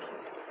 their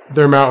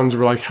mountains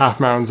were like half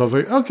mountains. I was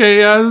like, okay,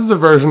 yeah, this is a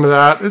version of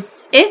that.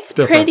 It's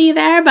pretty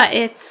there, but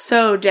it's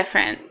so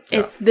different.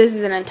 Yeah. This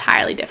is an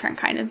entirely different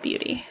kind of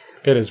beauty.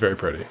 It is very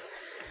pretty.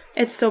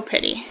 It's so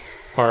pretty.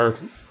 The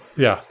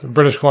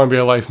British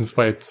Columbia license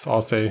plates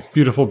all say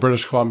beautiful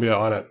British Columbia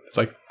on it. It's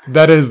like,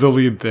 that is the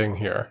lead thing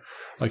here.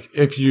 Like,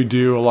 if you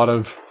do a lot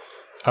of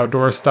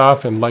outdoor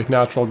stuff and like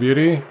natural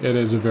beauty, it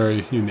is a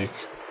very unique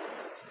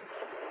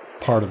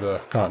part of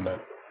the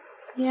continent.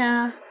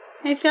 Yeah.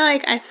 I feel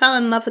like I fell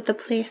in love with the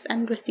place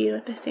and with you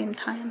at the same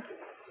time.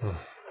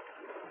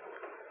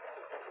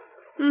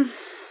 We're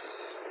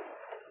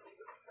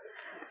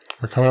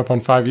coming up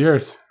on 5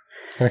 years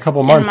in a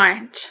couple months. In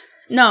March.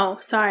 No,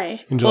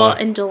 sorry. In July. Well,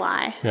 in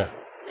July. Yeah.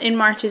 In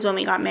March is when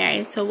we got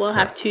married, so we'll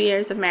have 2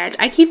 years of marriage.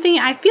 I keep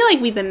thinking, I feel like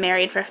we've been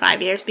married for 5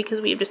 years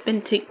because we've just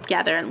been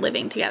together and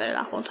living together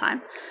the whole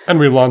time. And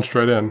we launched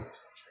right in.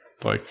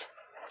 Like,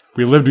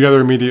 we lived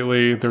together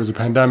immediately. There was a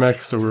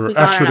pandemic, so we were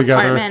extra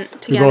together.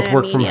 We both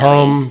worked from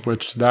home,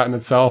 which that in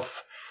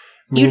itself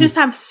means... You just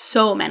have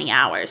so many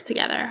hours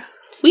together.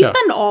 We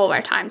spend all of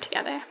our time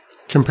together.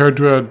 Compared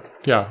to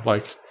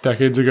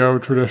decades ago,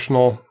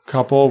 traditional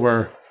couple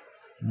where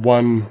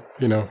one,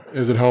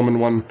 is at home and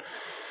one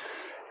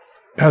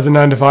has a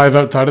 9-to-5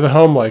 outside of the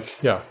home,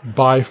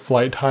 by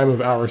flight time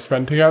of hours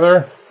spent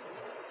together,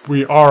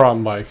 we are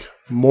on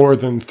more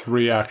than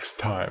 3x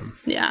time.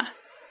 Yeah.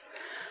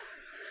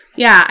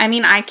 Yeah, I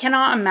mean, I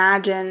cannot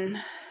imagine.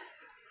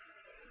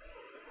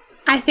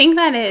 I think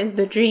that it is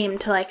the dream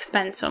to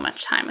spend so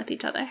much time with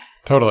each other.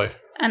 Totally.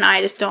 And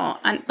I just don't,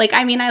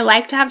 I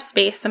like to have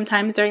space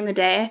sometimes during the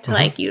day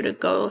to you to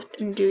go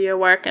and do your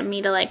work and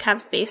me to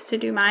have space to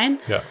do mine.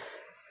 Yeah.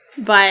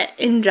 But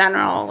in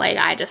general,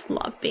 I just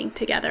love being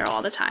together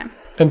all the time.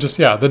 And just,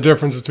 the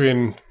difference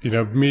between,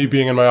 me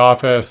being in my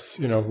office,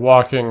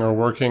 walking or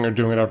working or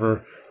doing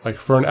whatever like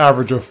for an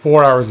average of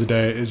 4 hours a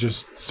day is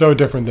just so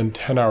different than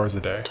 10 hours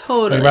a day.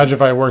 Totally. Like imagine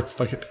if I worked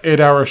like an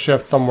 8-hour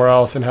shift somewhere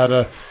else and had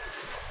a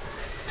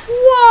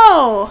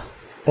whoa,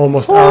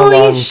 almost holy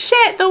hour-long.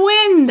 shit, the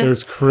wind.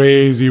 There's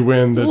crazy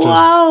wind that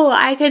whoa,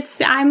 I could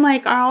see, I'm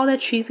like, are all the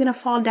trees gonna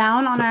fall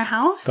down on our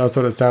house? That's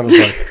what it sounds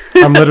like.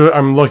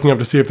 I'm looking up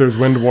to see if there's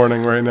wind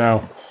warning right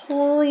now.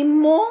 Holy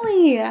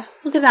moly.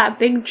 Look at that.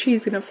 Big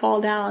tree's gonna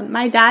fall down.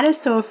 My dad is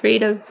so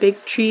afraid of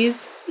big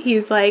trees.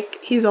 He's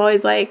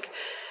always like,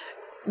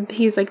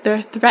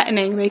 they're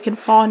threatening. They can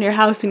fall on your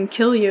house and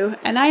kill you.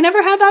 And I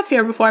never had that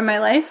fear before in my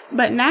life.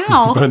 But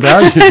now, but now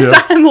you do.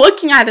 I'm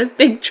looking at this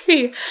big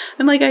tree.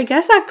 I'm like, I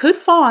guess that could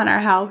fall on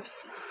our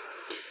house.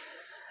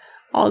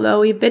 Although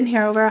we've been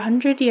here over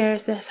 100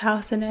 years, this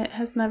house, and it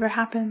has never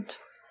happened.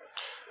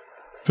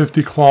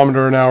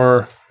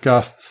 50-kilometer-an-hour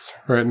gusts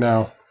right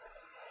now.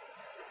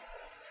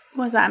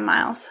 What's that in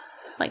miles?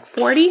 Like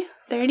 40,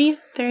 30,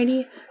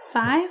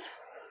 35?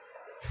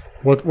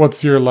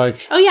 What's your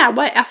like? Oh yeah,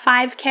 what a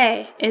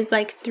 5K is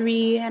like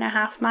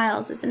 3.5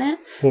 miles, isn't it?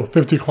 Well,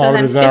 50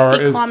 kilometers an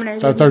hour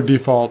that's our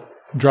default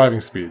driving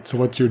speed. So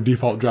what's your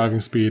default driving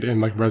speed in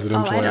like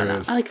residential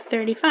areas? Like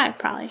 35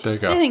 probably. There you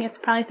go. I think it's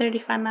probably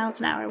 35 miles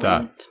an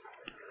hour.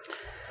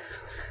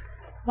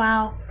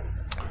 Wow.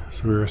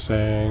 So we were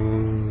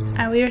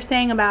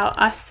saying about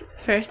us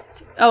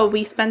first. Oh,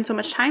 we spend so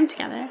much time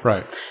together.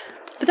 Right.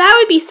 But that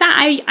would be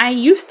sad. I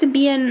used to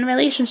be in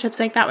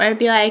relationships like that where I'd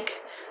be like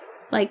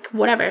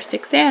whatever,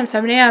 6 a.m.,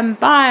 7 a.m.,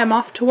 bye, I'm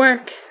off to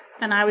work.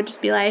 And I would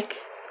just be like,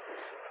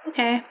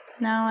 okay,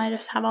 now I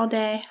just have all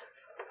day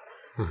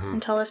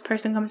until this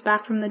person comes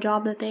back from the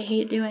job that they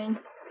hate doing.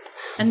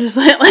 And just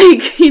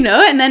like, you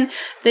know, and then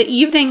the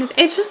evenings,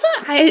 it's just,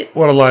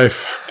 what a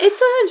life.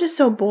 It's just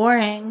so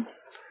boring.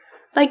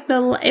 Like,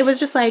 it was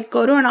just like,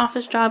 go to an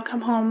office job,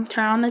 come home,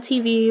 turn on the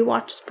TV,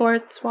 watch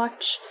sports,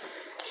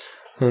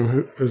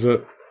 Is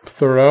it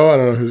Thoreau? I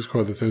don't know whose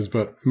quote this is,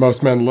 but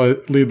most men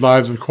lead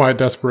lives of quiet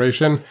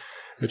desperation.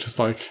 It's just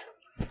like,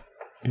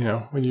 you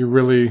know, when you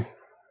really,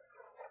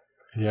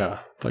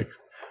 like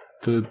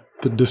the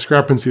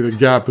discrepancy, the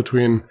gap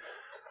between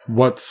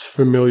what's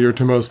familiar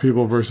to most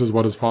people versus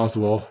what is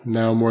possible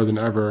now more than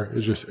ever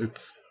is just,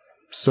 it's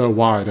so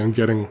wide and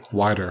getting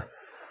wider.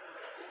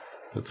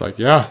 It's like,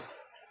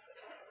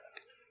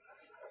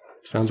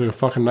 sounds like a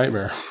fucking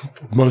nightmare.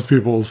 Most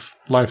people's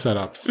life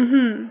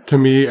setups. To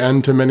me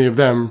and to many of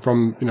them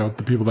from, you know,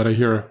 the people that I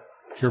hear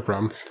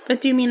from.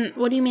 But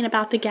what do you mean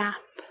about the gap?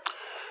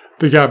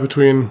 The gap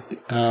between,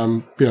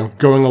 you know,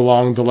 going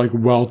along the like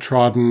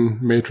well-trodden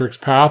matrix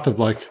path of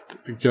like,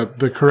 get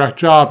the correct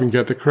job and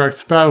get the correct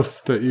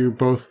spouse that you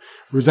both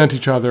resent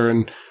each other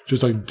and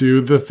just like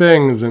do the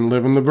things and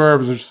live in the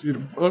burbs or just, you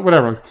know,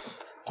 whatever.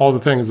 All the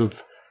things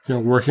of, you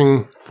know,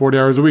 working 40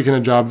 hours a week in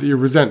a job that you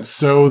resent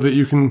so that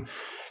you can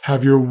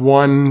have your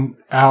 1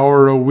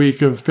 hour a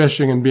week of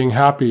fishing and being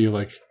happy.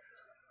 Like,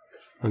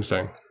 I'm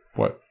saying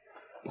what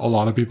a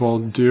lot of people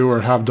do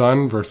or have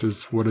done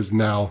versus what is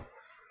now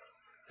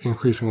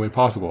increasingly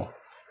possible.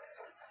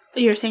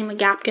 You're saying the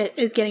gap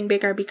is getting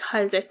bigger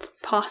because it's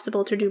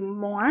possible to do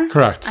more?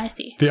 Correct. I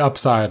see. The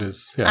upside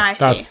is,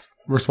 that's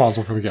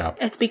responsible for the gap.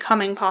 It's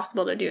becoming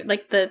possible to do.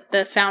 Like,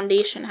 the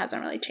foundation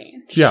hasn't really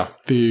changed. Yeah.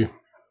 The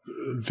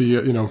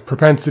you know,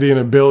 propensity and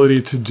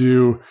ability to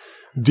do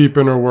deep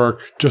inner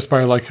work just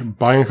by like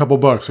buying a couple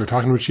books or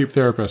talking to a cheap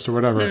therapist or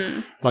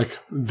whatever. Like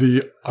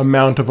the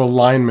amount of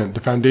alignment, the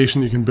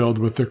foundation you can build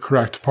with the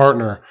correct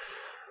partner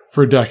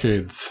for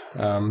decades,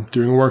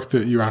 doing work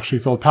that you actually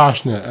feel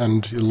passionate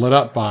and lit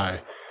up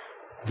by,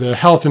 the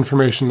health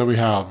information that we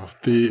have,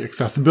 the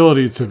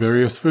accessibility to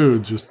various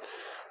foods, just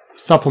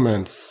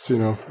supplements, you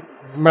know,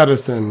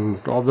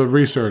 medicine, all the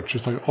research,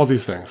 just like all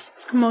these things.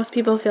 Most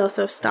people feel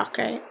so stuck,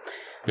 right?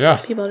 Yeah.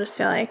 People just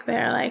feel like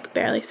they're like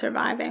barely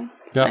surviving.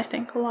 Yeah. I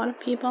think a lot of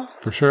people.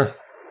 For sure.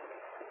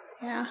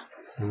 Yeah.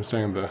 I'm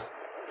saying the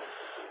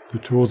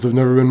tools have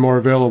never been more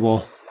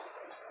available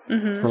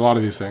for a lot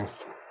of these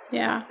things.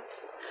 Yeah.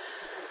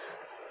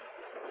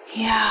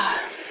 Yeah.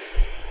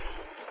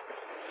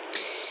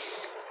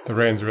 The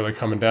rain's really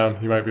coming down.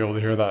 You might be able to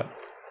hear that.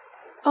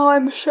 Oh,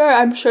 I'm sure.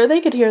 I'm sure they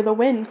could hear the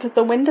wind because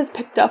the wind has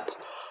picked up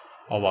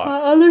a lot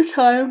other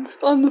times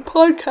on the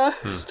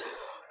podcast.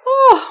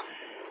 Oh.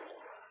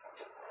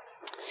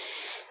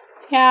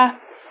 Yeah.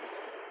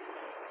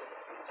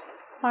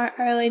 Our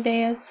early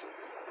days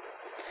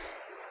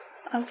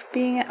of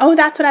being... Oh,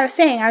 that's what I was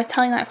saying. I was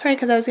telling that story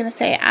because I was going to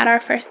say at our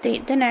first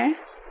date dinner,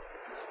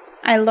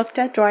 I looked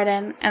at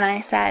Jordan and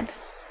I said,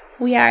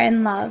 we are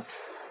in love.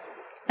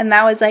 And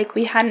that was like,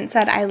 we hadn't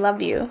said I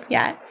love you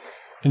yet.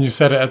 And you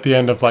said it at the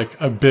end of like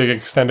a big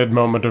extended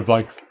moment of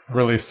like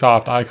really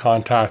soft eye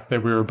contact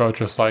that we were both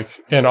just like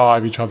in awe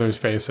of each other's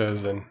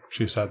faces. And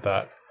she said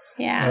that.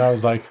 Yeah. And I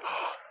was like,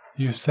 oh,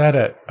 you said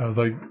it. I was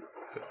like...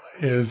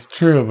 It was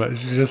true, but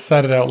she just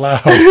said it out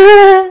loud.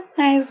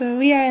 So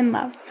we are in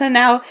love. So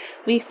now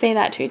we say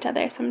that to each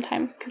other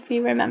sometimes because we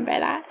remember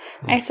that.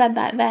 I said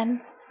that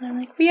then. And I'm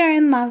like, we are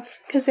in love.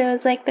 Because it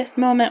was like this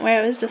moment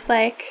where it was just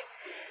like,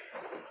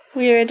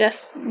 we were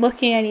just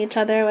looking at each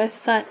other with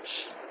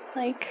such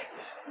like,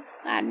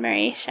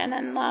 admiration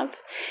and love.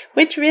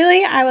 Which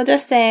really, I will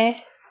just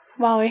say,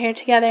 while we're here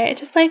together, it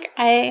just, like,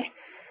 it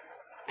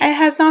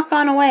has not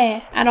gone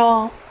away at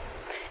all.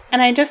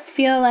 And I just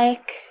feel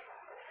like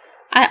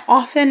I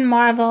often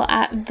marvel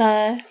at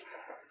the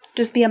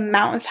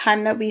amount of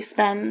time that we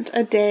spend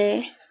a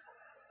day,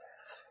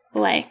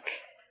 like,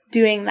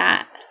 doing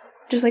that.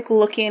 Just, like,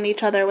 looking at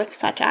each other with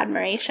such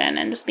admiration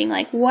and just being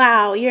like,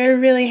 wow, you're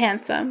really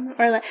handsome.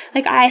 Or,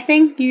 like I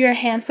think you're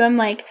handsome,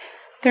 like,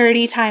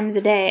 30 times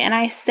a day. And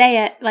I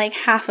say it, like,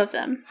 half of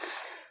them.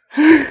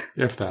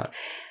 If that.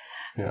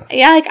 Yeah.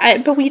 Yeah,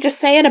 like, but we just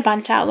say it a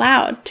bunch out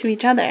loud to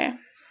each other.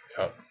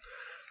 Yeah.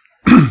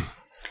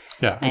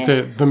 Yeah, I'd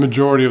say the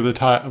majority of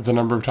the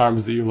number of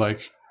times that you,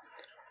 like,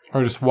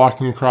 are just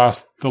walking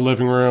across the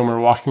living room or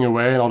walking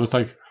away, and I'll just,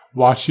 like,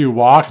 watch you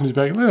walk and just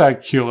be like, look at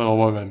that cute little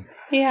woman.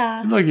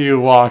 Yeah. Look at you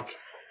walk.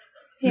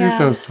 Yeah. You're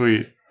so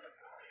sweet.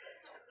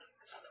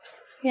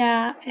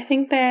 Yeah, I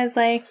think there's,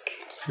 like...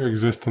 Your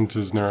existence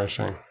is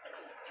nourishing.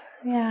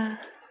 Yeah.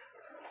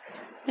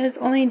 It's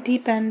only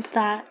deepened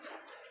that.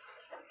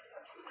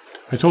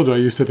 I told you I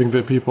used to think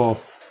that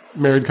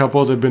married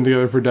couples had been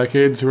together for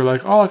decades who were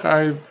like, oh, look,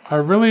 I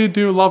really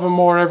do love him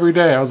more every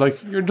day. I was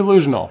like, you're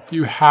delusional.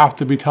 You have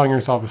to be telling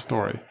yourself a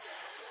story.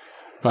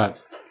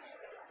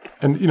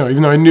 And, you know,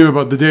 even though I knew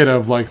about the data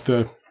of, like,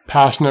 the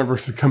passionate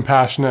versus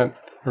compassionate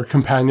or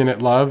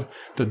companionate love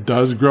that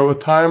does grow with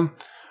time,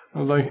 I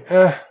was like,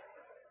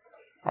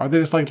 are they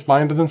just, like,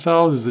 lying to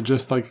themselves? Is it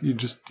just, like, you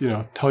just, you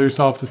know, tell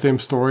yourself the same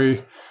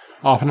story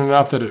often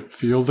enough that it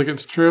feels like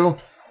it's true?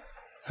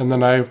 And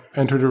then I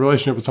entered a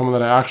relationship with someone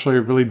that I actually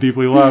really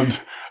deeply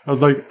loved. I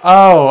was like,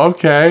 oh,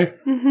 okay.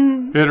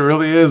 Mm-hmm. It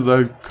really is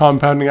a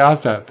compounding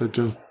asset that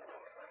just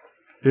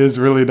is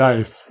really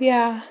nice.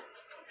 Yeah.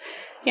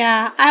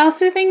 Yeah. I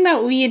also think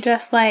that we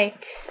just,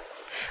 like,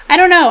 I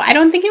don't know. I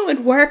don't think it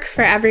would work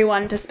for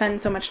everyone to spend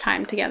so much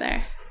time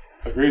together.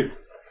 Agreed.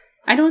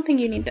 I don't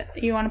think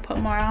you want to put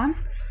more on?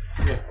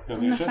 Yeah.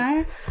 On the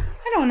fire?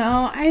 I don't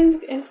know.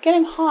 It's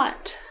getting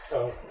hot.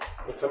 Oh,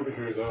 the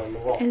temperature is on the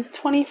wall. Is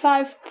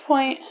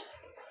 25.0.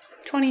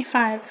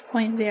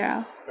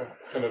 Yeah,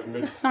 it's kind of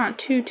mid. It's not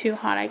too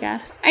hot, I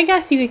guess. I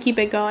guess you could keep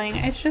it going.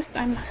 It's just,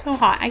 I'm so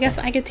hot. I guess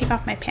I could take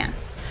off my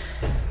pants.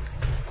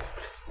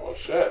 Oh,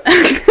 shit.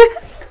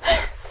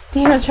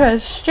 Demetra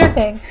is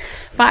stripping.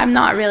 But I'm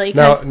not really.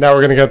 Now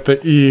we're going to get the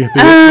explicit.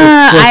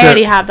 I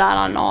already have that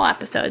on all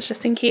episodes,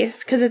 just in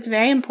case, because it's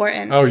very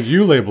important. Oh,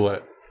 you label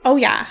it. Oh,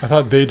 yeah. I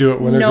thought they do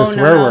it when there's a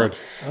swear word.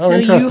 Oh,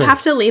 interesting. You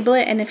have to label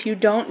it, and if you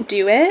don't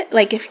do it,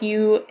 like if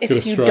you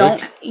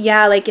don't,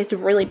 yeah, like it's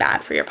really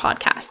bad for your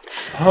podcast.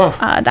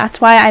 Huh. That's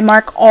why I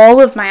mark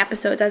all of my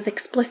episodes as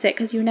explicit,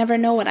 because you never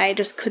know what I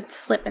just could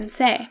slip and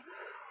say.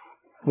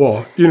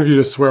 Well, even if you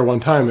just swear one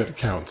time, it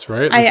counts,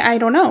 right? Like, I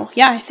don't know.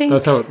 Yeah, I think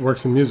that's how it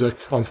works in music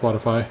on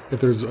Spotify. If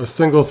there's a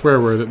single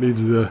swear word, it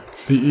needs the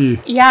E.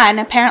 Yeah, and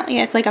apparently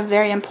it's like a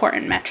very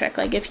important metric.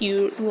 Like if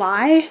you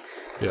lie.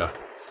 Yeah.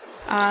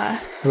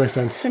 That makes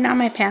sense. So now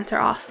my pants are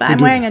off, but I'm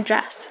wearing a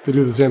dress. They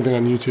do the same thing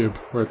on YouTube,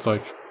 where it's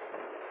like,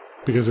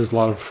 because there's a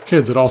lot of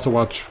kids that also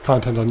watch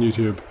content on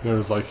YouTube, and it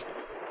was like,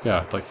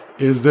 yeah, like,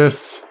 is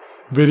this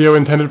video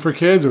intended for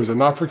kids, or is it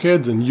not for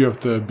kids? And you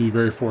have to be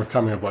very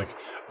forthcoming of like,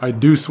 I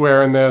do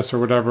swear in this, or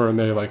whatever, and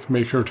they like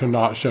make sure to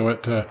not show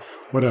it to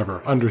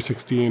whatever, under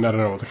 16, I don't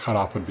know what the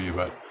cutoff would be,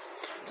 but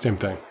same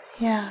thing.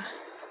 Yeah.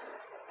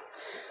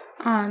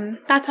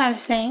 That's what I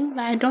was saying,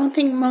 that I don't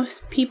think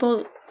most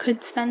people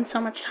could spend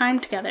so much time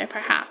together,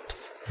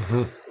 perhaps.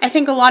 Mm-hmm. I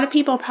think a lot of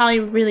people probably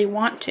really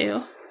want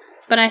to,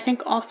 but I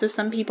think also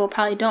some people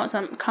probably don't.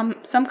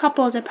 Some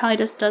couples, it probably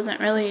just doesn't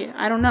really,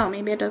 I don't know,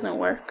 maybe it doesn't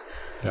work.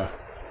 Yeah.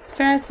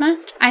 For as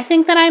much. I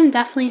think that I'm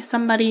definitely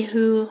somebody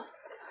who,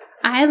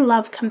 I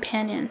love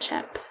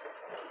companionship.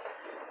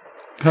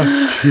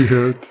 That's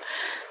cute.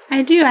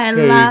 I do.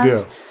 Yeah, you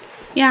do.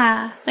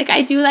 Yeah. Like,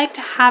 I do like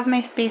to have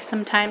my space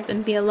sometimes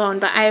and be alone,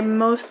 but I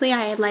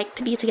like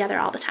to be together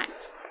all the time.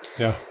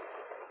 Yeah.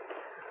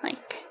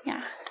 Like,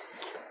 yeah.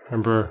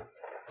 Remember,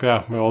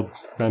 my old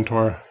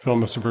mentor, Phil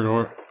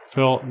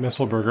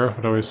Misselberger,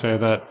 would always say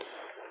that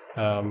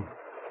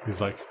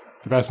he's like,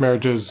 the best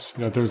marriages,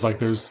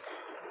 there's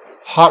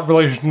hot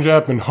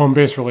relationship and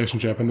home-based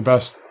relationship, and the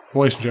best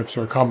relationships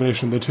are a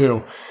combination of the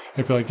two.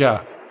 And I feel like,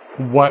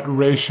 what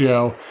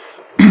ratio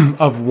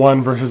of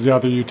one versus the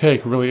other you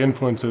take really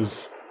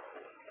influences,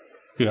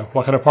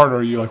 what kind of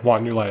partner you like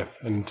want in your life.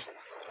 And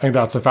I think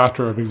that's a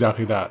factor of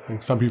exactly that.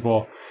 And some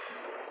people,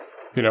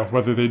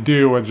 whether they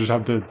do or just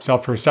have the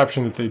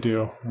self-perception that they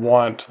do,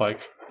 want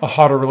like a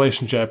hotter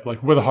relationship,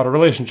 like with a hotter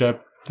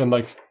relationship, then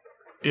like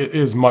it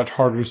is much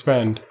harder to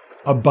spend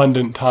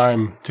abundant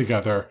time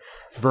together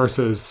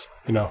versus,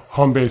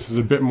 home base is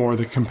a bit more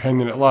the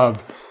companionate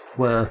love,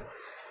 where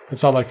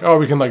it's not like,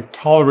 we can like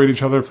tolerate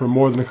each other for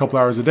more than a couple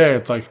hours a day.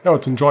 It's like, no,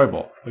 it's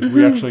enjoyable. Like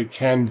we actually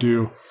can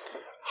do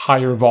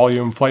higher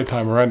volume flight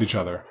time around each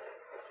other.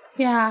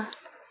 Yeah.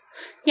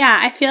 Yeah,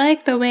 I feel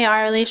like the way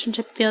our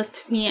relationship feels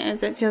to me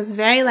is it feels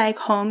very like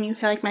home. You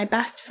feel like my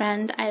best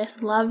friend. I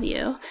just love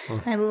you.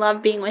 I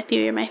love being with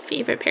you. You're my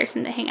favorite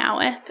person to hang out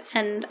with.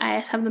 And I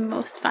just have the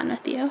most fun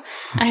with you.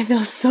 I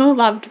feel so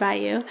loved by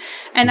you.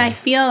 And I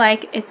feel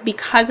like it's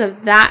because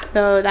of that,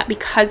 though, that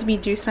because we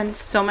do spend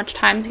so much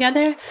time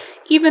together,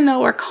 even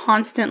though we're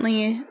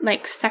constantly,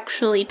 like,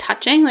 sexually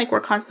touching, like, we're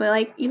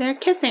constantly, like, either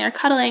kissing or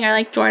cuddling, or,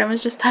 like, Jordan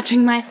was just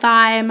touching my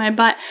thigh and my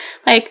butt,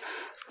 like,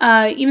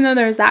 even though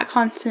there's that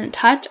constant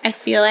touch, I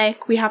feel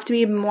like we have to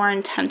be more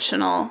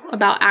intentional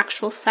about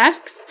actual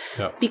sex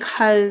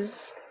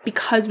because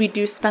we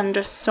do spend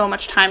just so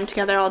much time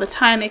together all the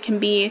time. It can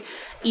be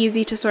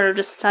easy to sort of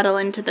just settle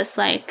into this,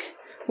 like,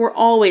 we're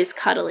always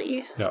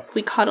cuddly. Yeah.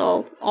 We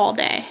cuddle all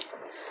day.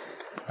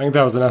 I think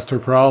that was an Esther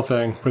Perel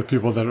thing with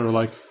people that are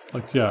like,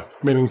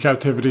 made in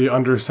captivity,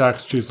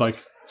 undersexed. She's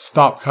like,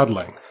 stop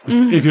cuddling.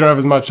 If you don't have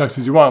as much sex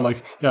as you want,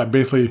 like,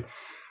 basically,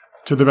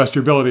 to the best of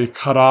your ability,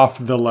 cut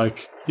off the,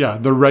 like,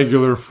 the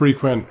regular,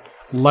 frequent,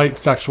 light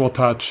sexual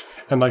touch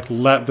and, like,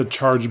 let the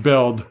charge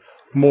build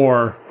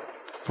more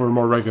for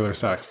more regular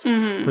sex,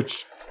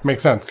 which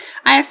makes sense.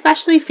 I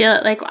especially feel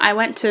it, like, I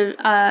went to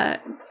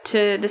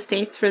the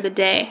States for the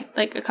day,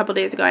 like, a couple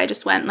days ago. I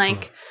just went,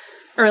 like,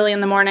 early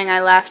in the morning.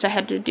 I left. I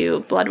had to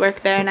do blood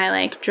work there, and I,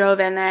 like, drove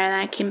in there, and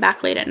I came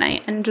back late at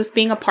night. And just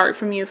being apart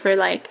from you for,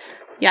 like,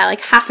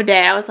 half a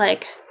day, I was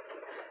like,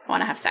 I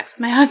want to have sex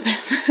with my husband.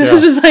 It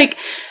was just like,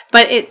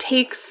 but it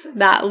takes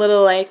that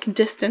little, like,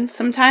 distance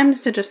sometimes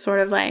to just sort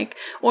of, like,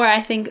 or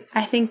I think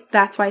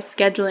that's why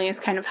scheduling is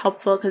kind of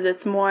helpful, because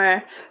it's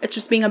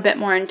just being a bit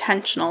more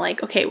intentional.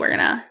 Like, okay, we're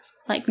gonna,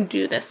 like,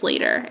 do this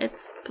later.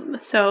 It's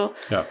so.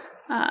 Yeah.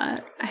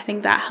 I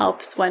think that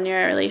helps when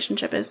your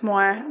relationship is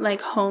more,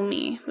 like,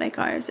 homey, like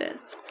ours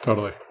is.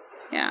 Totally.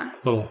 Yeah.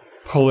 Little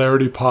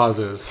polarity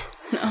pauses.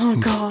 Oh,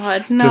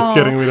 God, no. Just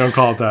kidding, we don't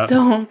call it that.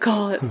 Don't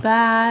call it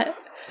that.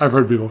 I've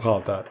heard people call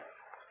it that.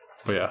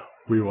 But yeah,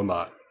 we will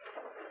not.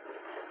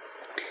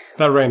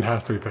 That rain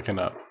has to be picking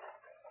up.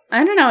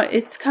 I don't know.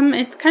 It's kind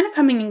of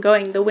coming and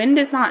going. The wind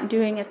is not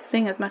doing its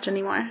thing as much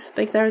anymore.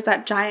 Like, there was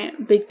that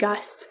giant big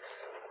gust.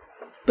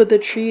 But the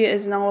tree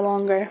is no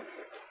longer...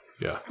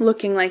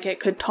 looking like it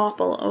could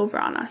topple over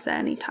on us at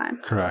any time.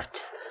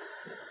 Correct.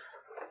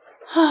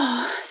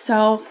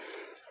 So,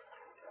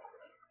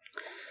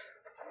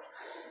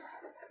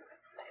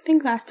 I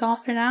think that's all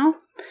for now.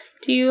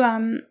 Do you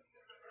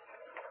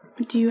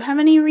have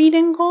any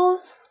reading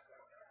goals?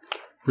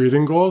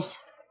 Reading goals?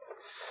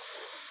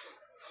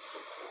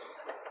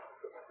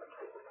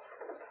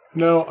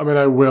 No, I mean,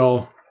 I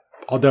will.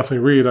 I'll definitely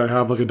read. I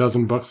have, like, a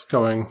dozen books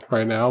going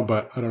right now,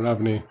 but I don't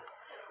have any.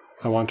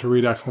 I want to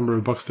read X number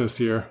of books this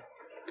year.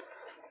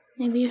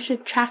 Maybe you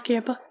should track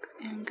your books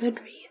in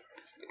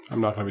Goodreads.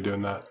 I'm not going to be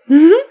doing that.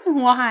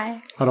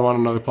 Why? I don't want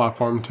another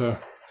platform to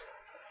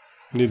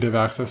need to have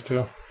access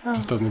to. It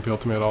just doesn't appeal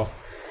to me at all.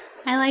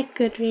 I like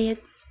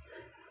Goodreads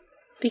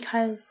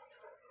because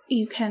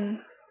you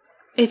can,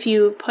 if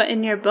you put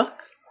in your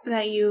book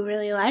that you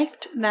really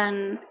liked,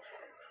 then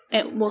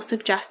it will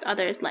suggest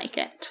others like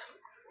it.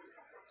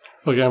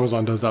 Like,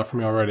 Amazon does that for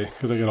me already,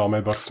 because I get all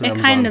my books from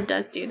Amazon. It kind of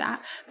does do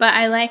that. But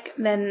I like,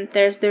 then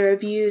there's the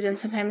reviews, and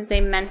sometimes they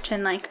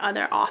mention, like,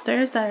 other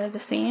authors that are the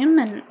same,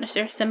 and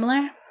they're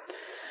similar.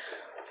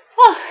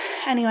 Oh,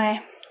 anyway.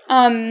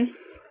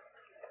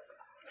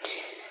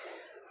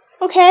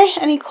 Okay,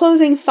 any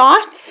closing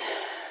thoughts?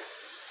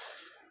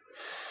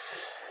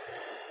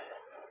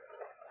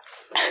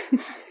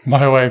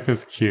 My wife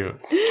is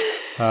cute.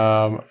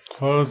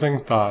 Closing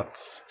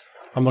thoughts.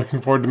 I'm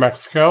looking forward to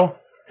Mexico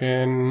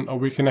in a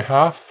week and a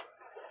half.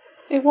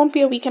 It won't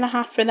be a week and a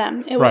half for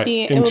them. It will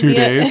be in 2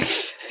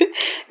 days.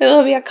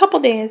 It'll be a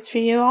couple days for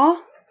you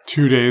all.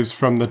 2 days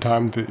from the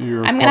time that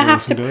you're. I'm gonna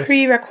have to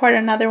pre-record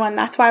another one.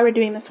 That's why we're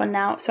doing this one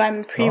now. So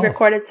I'm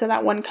pre-recorded so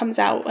that one comes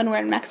out when we're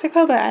in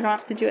Mexico, but I don't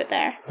have to do it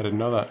there. I didn't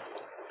know that.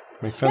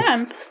 Makes sense. Yeah,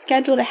 I'm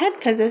scheduled ahead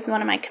because this is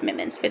one of my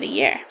commitments for the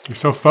year. You're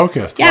so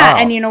focused. Yeah, wow.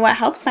 And you know what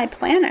helps? My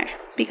planner,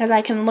 because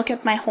I can look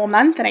at my whole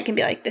month and I can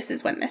be like, this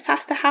is when this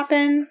has to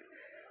happen.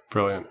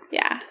 Brilliant.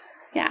 Yeah.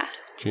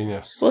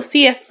 Genius. We'll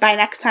see if by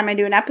next time I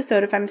do an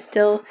episode, if I'm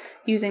still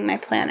using my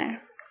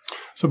planner.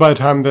 So by the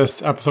time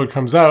this episode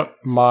comes out,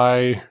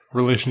 my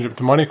Relationship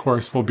to Money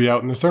course will be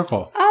out in the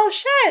circle. Oh,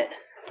 shit.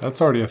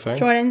 That's already a thing.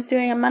 Jordan's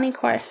doing a money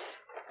course.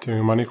 Doing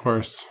a money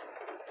course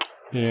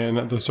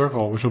in the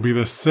circle, which will be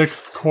the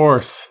 6th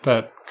course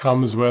that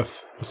comes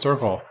with the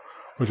circle,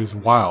 which is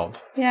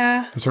wild.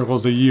 Yeah. The circle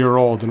is a year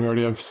old, and we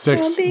already have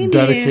 6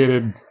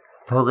 dedicated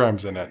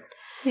programs in it.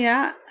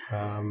 Yeah.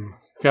 And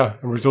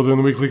we're still doing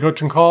the weekly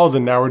coaching calls,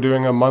 and now we're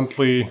doing a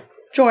monthly...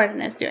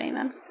 Jordan is doing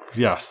them.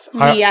 Yes.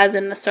 We as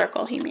in the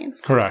circle, he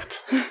means.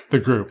 Correct. The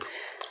group.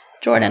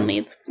 Jordan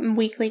leads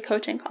weekly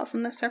coaching calls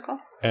in the circle.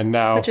 And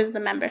now... which is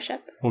the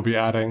membership. We'll be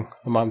adding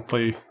a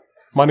monthly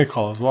money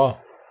call as well.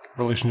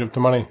 Relationship to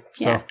Money.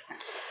 So,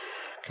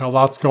 got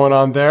lots going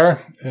on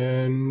there.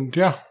 And,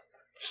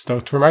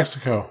 stoked for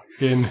Mexico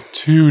in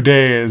 2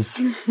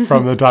 days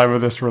from the time of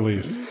this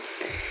release.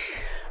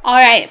 All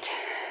right.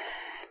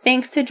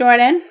 Thanks to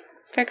Jordan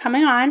for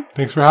coming on.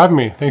 Thanks for having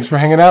me. Thanks for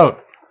hanging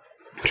out.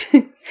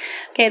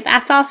 Okay,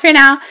 that's all for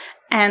now,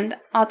 and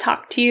I'll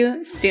talk to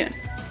you soon.